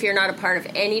 even if you're not a part of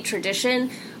any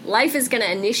tradition, life is going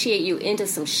to initiate you into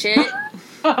some shit.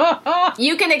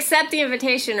 You can accept the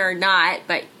invitation or not,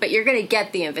 but you're going to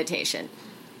get the invitation.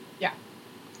 Yeah,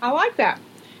 I like that.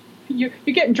 You're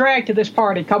getting dragged to this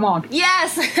party. Come on.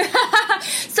 Yes.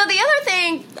 So the other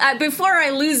thing, before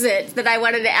I lose it, that I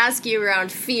wanted to ask you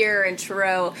around fear and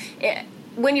tarot,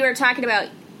 when you were talking about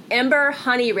Ember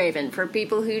Honeyraven, for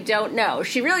people who don't know,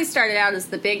 she really started out as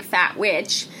the big fat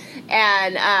witch.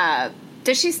 And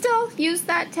does she still use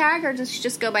that tag, or does she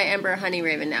just go by Ember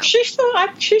Honeyraven now? She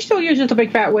still uses the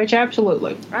big fat witch,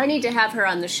 absolutely. I need to have her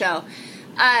on the show.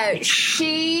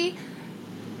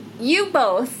 You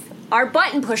both are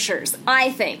button pushers,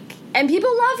 I think. And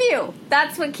people love you.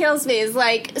 That's what kills me, is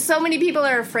like so many people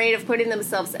are afraid of putting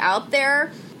themselves out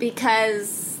there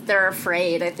because they're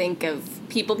afraid, I think, of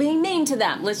people being mean to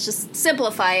them. Let's just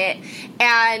simplify it.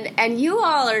 And you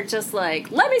all are just like,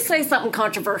 let me say something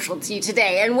controversial to you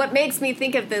today. And what makes me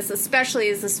think of this especially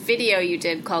is this video you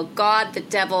did called God, the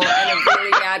Devil, and a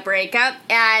Really Bad Breakup.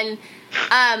 And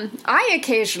I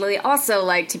occasionally also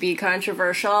like to be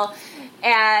controversial.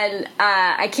 And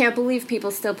I can't believe people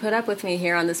still put up with me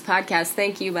here on this podcast.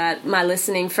 Thank you, my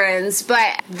listening friends.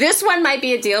 But this one might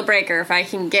be a deal breaker if I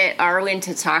can get Arwen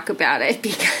to talk about it,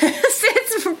 because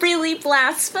it's really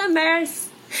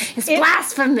blasphemous. It's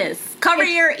blasphemous. Cover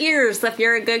your ears if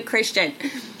you're a good Christian.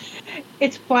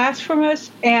 It's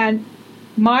blasphemous, and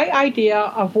my idea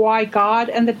of why God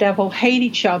and the devil hate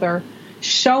each other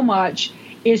so much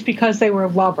is because they were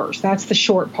lovers. That's the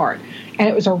short part. And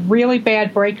it was a really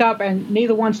bad breakup, and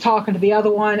neither one's talking to the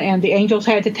other one, and the angels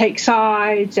had to take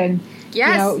sides. And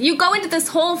yes, you go into this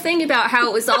whole thing about how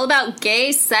it was all about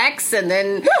gay sex, and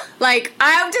then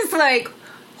I'm just like,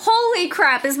 holy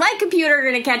crap, is my computer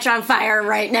going to catch on fire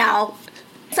right now?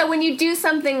 So when you do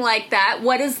something like that,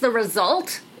 what is the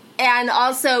result? And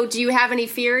also, do you have any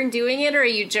fear in doing it, or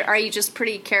are you just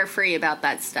pretty carefree about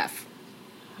that stuff?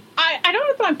 I don't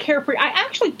know if I'm carefree. I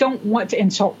actually don't want to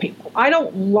insult people. I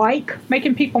don't like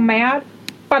making people mad,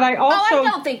 but I also... Oh, I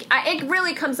don't think... it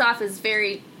really comes off as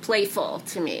very playful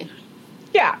to me.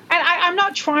 Yeah, and I'm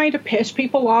not trying to piss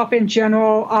people off in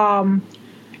general.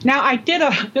 Now,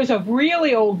 there's a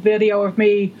really old video of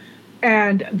me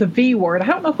and the V word. I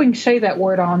don't know if we can say that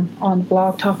word on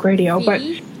Blog Talk Radio, but...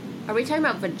 Are we talking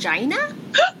about vagina?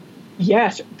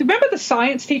 Yes. Remember the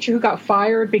science teacher who got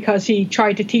fired because he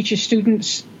tried to teach his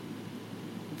students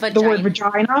the word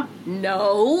vagina?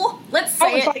 No. Let's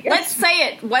say it. Let's say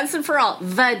it once and for all.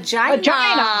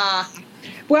 Vagina.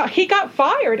 Well, he got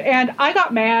fired, and I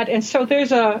got mad, and so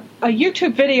there's a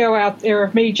YouTube video out there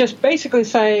of me just basically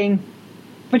saying,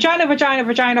 vagina, vagina,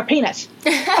 vagina, penis,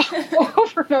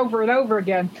 over and over and over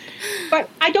again. But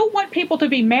I don't want people to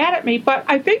be mad at me, but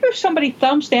I figure if somebody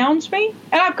thumbs downs me,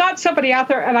 and I've got somebody out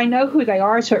there, and I know who they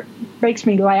are, so it makes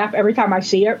me laugh every time I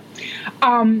see it.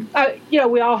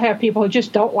 We all have people who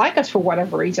just don't like us for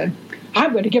whatever reason.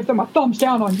 I'm going to give them a thumbs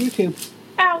down on YouTube.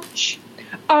 Ouch.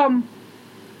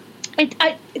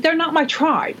 They're not my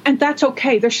tribe, and that's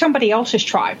okay. They're somebody else's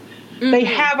tribe. Mm-hmm. They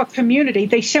have a community.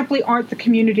 They simply aren't the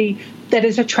community that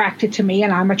is attracted to me,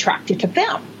 and I'm attracted to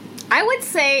them. I would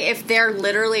say if they're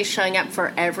literally showing up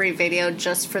for every video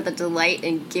just for the delight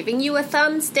in giving you a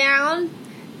thumbs down,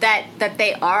 that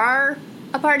they are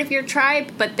a part of your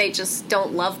tribe, but they just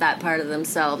don't love that part of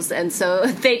themselves. And so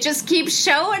they just keep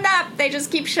showing up. They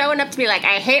just keep showing up to be like,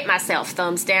 I hate myself,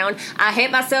 thumbs down. I hate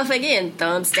myself again,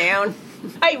 thumbs down.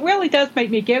 It really does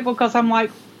make me giggle because I'm like,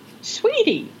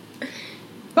 sweetie,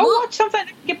 go watch something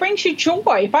that brings you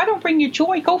joy. If I don't bring you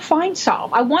joy, go find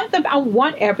some. I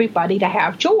want everybody to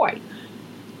have joy.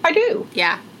 I do.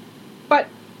 Yeah. But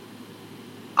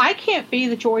I can't be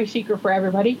the joy seeker for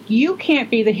everybody. You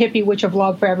can't be the hippie witch of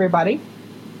love for everybody.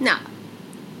 No.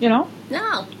 You know?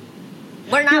 No.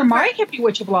 We're not. You're my hippie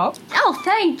witch of love. Oh,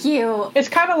 thank you. It's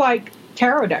kind of like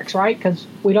tarot decks, right? Because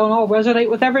we don't all resonate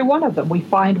with every one of them. We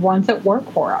find ones that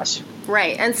work for us.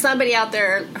 Right, and somebody out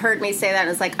there heard me say that and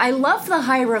was like, I love the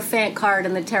Hierophant card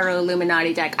in the Tarot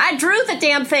Illuminati deck. I drew the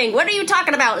damn thing. What are you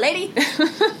talking about, lady?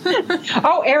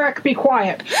 Oh, Eric, be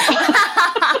quiet.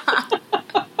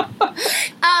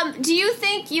 Do you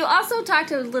think, you also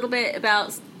talked a little bit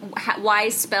about why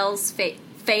spells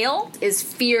fail? Is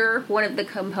fear one of the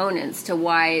components to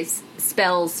why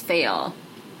spells fail?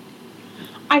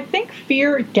 I think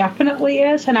fear definitely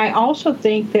is, and I also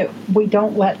think that we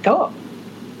don't let go.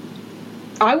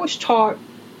 I was taught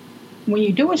when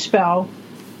you do a spell,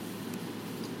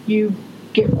 you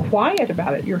get quiet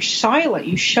about it. You're silent.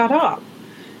 You shut up.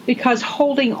 Because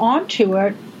holding on to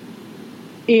it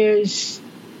is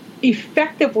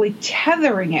effectively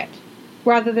tethering it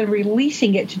rather than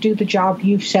releasing it to do the job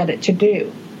you've set it to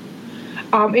do.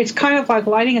 It's kind of like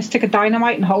lighting a stick of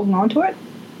dynamite and holding on to it.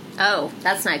 Oh,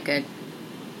 that's not good.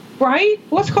 Right?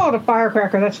 Let's call it a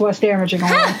firecracker. That's less damaging.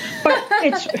 But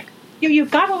it's...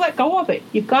 You've got to let go of it.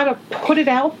 You've got to put it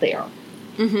out there.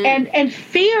 Mm-hmm. And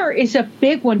fear is a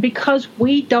big one because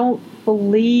we don't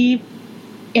believe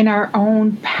in our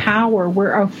own power.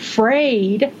 We're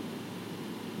afraid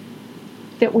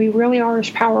that we really are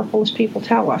as powerful as people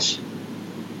tell us.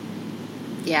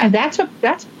 Yeah. And that's a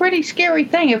pretty scary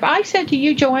thing. If I said to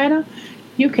you, Joanna,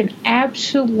 you can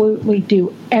absolutely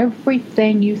do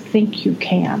everything you think you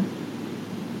can,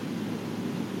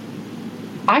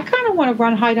 I kind of want to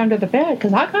run hide under the bed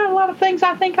because I got a lot of things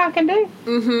I think I can do.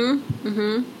 Mm-hmm.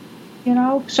 Mm-hmm. You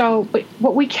know, so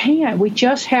but we can. We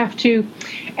just have to.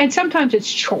 And sometimes it's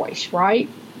choice, right?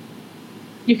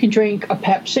 You can drink a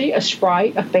Pepsi, a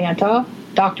Sprite, a Fanta,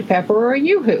 Dr. Pepper, or a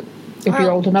Yoo-Hoo, if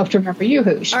you're old enough to remember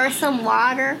Yoo-Hoos. Or some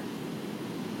water.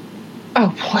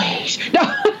 Oh, please.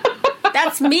 No.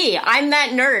 That's me. I'm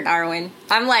that nerd, Arwen.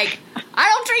 I'm like,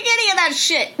 I don't drink any of that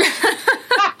shit.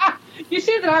 You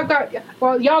see that I've got,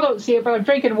 well, y'all don't see it, but I'm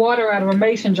drinking water out of a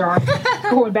mason jar,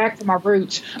 going back to my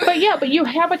roots. But you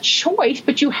have a choice,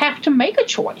 but you have to make a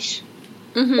choice.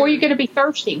 Mm-hmm. Or you're going to be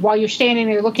thirsty while you're standing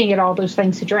there looking at all those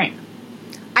things to drink.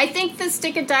 I think the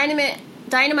stick of dynamite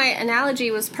analogy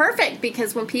was perfect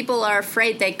because when people are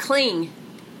afraid, they cling.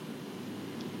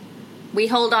 We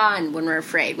hold on when we're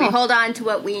afraid. We hold on to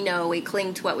what we know. We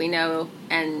cling to what we know.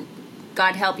 And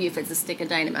God help you if it's a stick of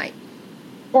dynamite.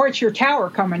 Or it's your tower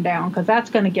coming down, because that's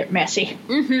going to get messy.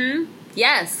 Mm-hmm.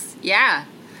 Yes. Yeah.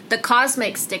 The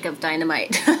cosmic stick of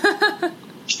dynamite.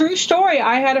 True story.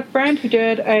 I had a friend who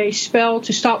did a spell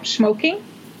to stop smoking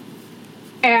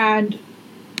and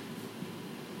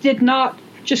did not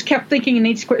just kept thinking you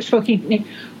need to quit smoking.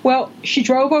 Well, she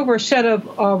drove over a set of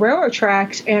railroad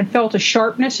tracks and felt a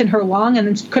sharpness in her lung and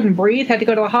then couldn't breathe, had to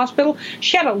go to the hospital.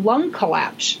 She had a lung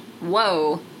collapse.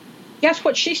 Whoa. Guess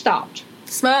what she stopped?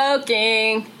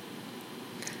 Smoking.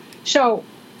 So,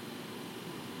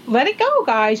 let it go,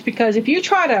 guys, because if you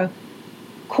try to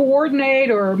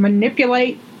coordinate or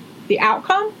manipulate the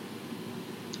outcome,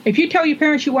 if you tell your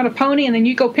parents you want a pony and then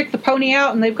you go pick the pony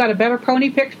out and they've got a better pony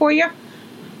picked for you,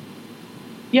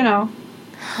 you know.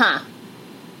 Huh.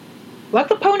 Let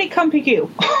the pony come to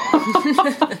you.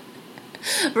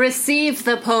 Receive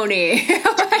the pony.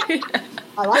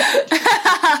 I like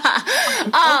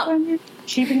it.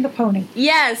 Achieving the pony.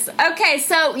 Yes. Okay,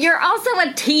 so you're also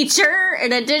a teacher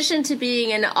in addition to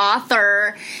being an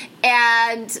author,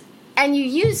 and you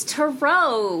use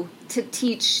tarot to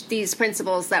teach these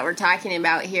principles that we're talking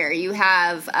about here. You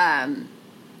have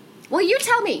well, you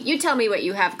tell me what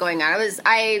you have going on.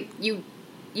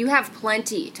 You have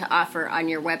plenty to offer on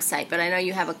your website, but I know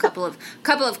you have a couple of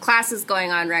classes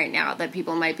going on right now that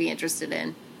people might be interested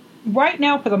in. Right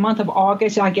now, for the month of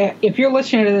August, if you're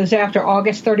listening to this after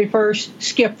August 31st,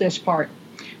 skip this part.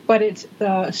 But it's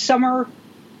the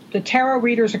Tarot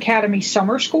Readers Academy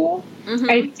Summer School. Mm-hmm.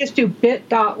 And if you just do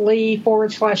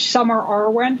bit.ly/Summer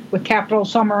Arwen with capital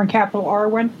Summer and capital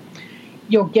Arwen,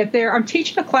 you'll get there. I'm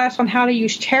teaching a class on how to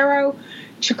use tarot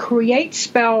to create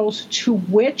spells to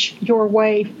witch your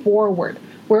way forward.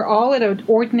 We're all in an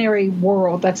ordinary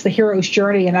world. That's the hero's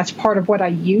journey, and that's part of what I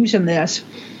use in this.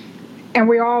 And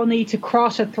we all need to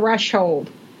cross a threshold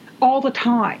all the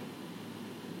time,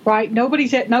 right?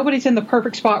 Nobody's in the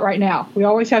perfect spot right now. We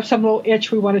always have some little itch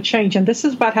we want to change, and this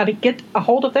is about how to get a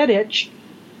hold of that itch,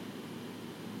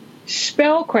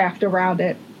 spellcraft around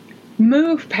it,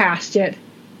 move past it,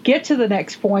 get to the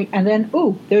next point, and then,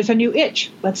 there's a new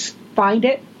itch. Let's find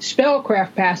it,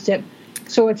 spellcraft past it.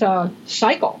 So it's a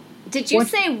cycle. Did you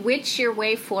say witch your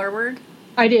way forward?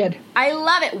 I did. I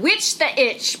love it. Witch the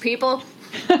itch, people.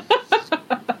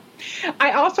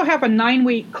 I also have a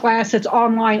 9-week class that's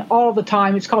online all the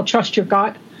time. It's called Trust Your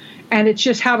Gut, and it's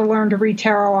just how to learn to read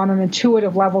tarot on an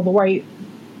intuitive level, the way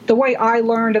I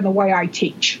learned and the way I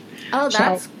teach. Oh,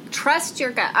 that's Trust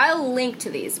Your Gut. I'll link to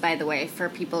these, by the way, for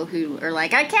people who are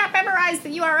like, I can't memorize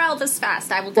the URL this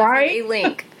fast. I will definitely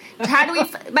link. How do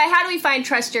we find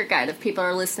Trust Your Gut if people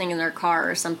are listening in their car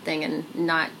or something and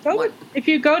not? If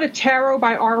you go to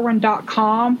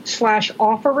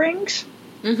tarotbyarwen.com/offerings,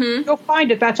 mm-hmm. You'll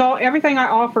find it. That's all. Everything I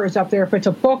offer is up there. If it's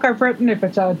a book I've written, if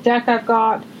it's a deck I've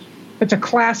got, if it's a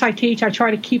class I teach, I try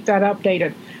to keep that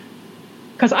updated.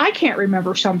 Because I can't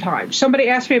remember sometimes. Somebody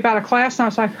asked me about a class, and I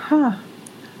was like,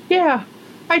 yeah,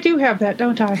 I do have that,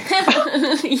 don't I?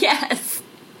 Yes.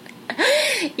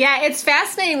 Yeah, it's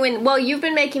fascinating you've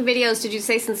been making videos, did you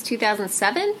say since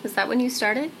 2007? Is that when you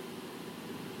started?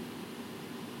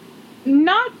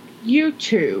 Not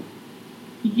YouTube.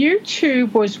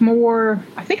 YouTube was more,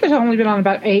 I think it's only been on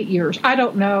about 8 years. I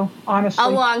don't know, honestly. A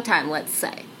long time, let's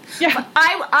say. Yeah.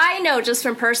 I know just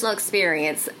from personal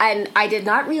experience, and I did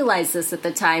not realize this at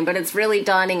the time, but it's really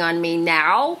dawning on me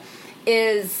now,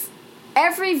 is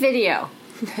every video,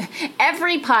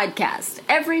 every podcast,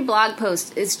 every blog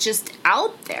post is just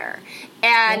out there.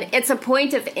 And it's a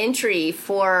point of entry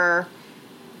for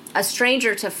a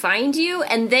stranger to find you,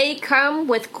 and they come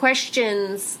with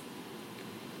questions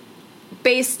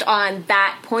based on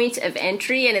that point of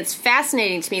entry. And it's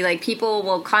fascinating to me. Like, people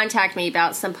will contact me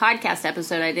about some podcast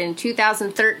episode I did in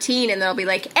 2013, and they'll be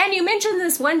like, and you mentioned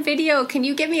this one video, can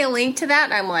you give me a link to that?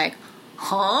 And I'm like,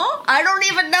 I don't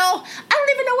even know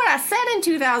what I said in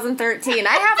 2013. I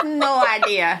have no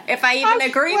idea if I even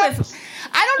agree with.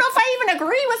 I don't know if I even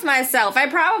agree with myself. I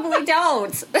probably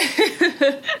don't.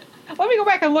 Let me go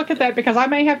back and look at that, because I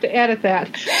may have to edit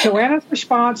that. Joanna's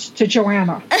response to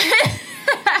Joanna.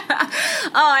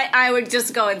 I would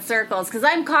just go in circles, because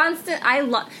I'm constant.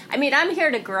 I'm here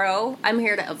to grow. I'm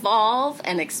here to evolve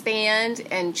and expand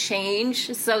and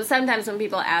change. So sometimes when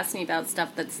people ask me about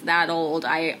stuff that's that old,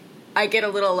 I get a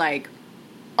little like,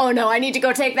 oh no, I need to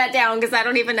go take that down because I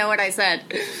don't even know what I said.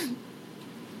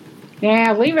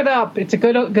 Yeah, leave it up. It's a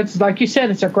good, like you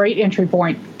said, it's a great entry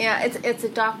point. Yeah, it's a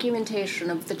documentation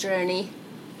of the journey.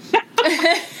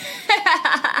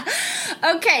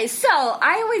 Okay, so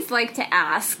I always like to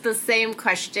ask the same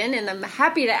question, and I'm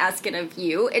happy to ask it of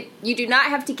you. You do not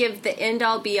have to give the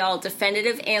end-all, be-all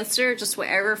definitive answer. Just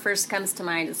whatever first comes to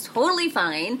mind is totally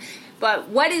fine. But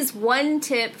what is one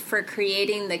tip for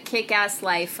creating the kick-ass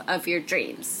life of your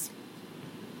dreams?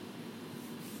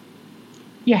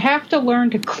 You have to learn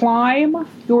to climb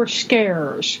your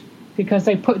scares, because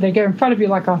they get in front of you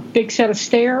like a big set of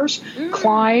stairs.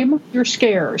 Climb your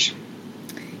scares.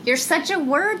 You're such a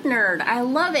word nerd. I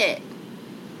love it.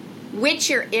 Witch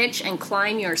your itch and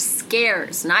climb your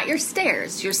scares. Not your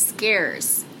stairs, your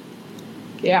scares.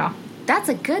 Yeah. That's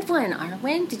a good one,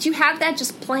 Arwen. Did you have that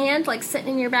just planned, like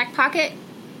sitting in your back pocket?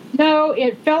 No,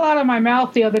 it fell out of my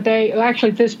mouth the other day,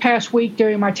 actually this past week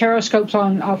during my Terrascopes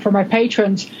on for my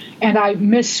patrons, and I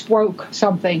misspoke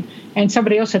something. And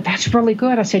somebody else said, that's really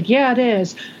good. I said, yeah, it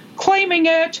is. Claiming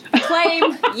it.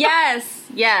 Claim,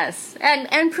 yes.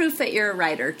 And proof that you're a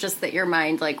writer, just that your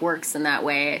mind like works in that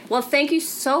way. Well, thank you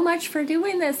so much for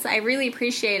doing this. I really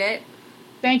appreciate it.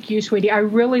 Thank you, sweetie. I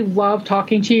really love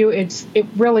talking to you. It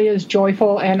really is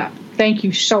joyful, and thank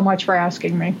you so much for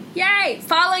asking me. Yay!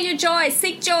 Follow your joy.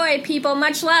 Seek joy, people.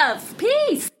 Much love.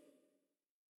 Peace.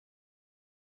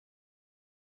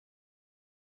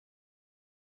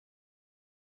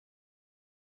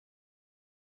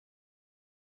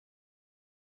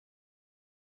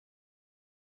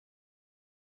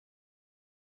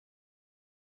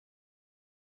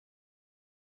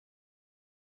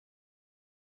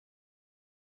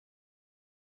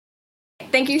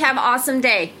 Thank you. Have an awesome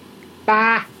day.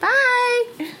 Bye.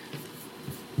 Bye.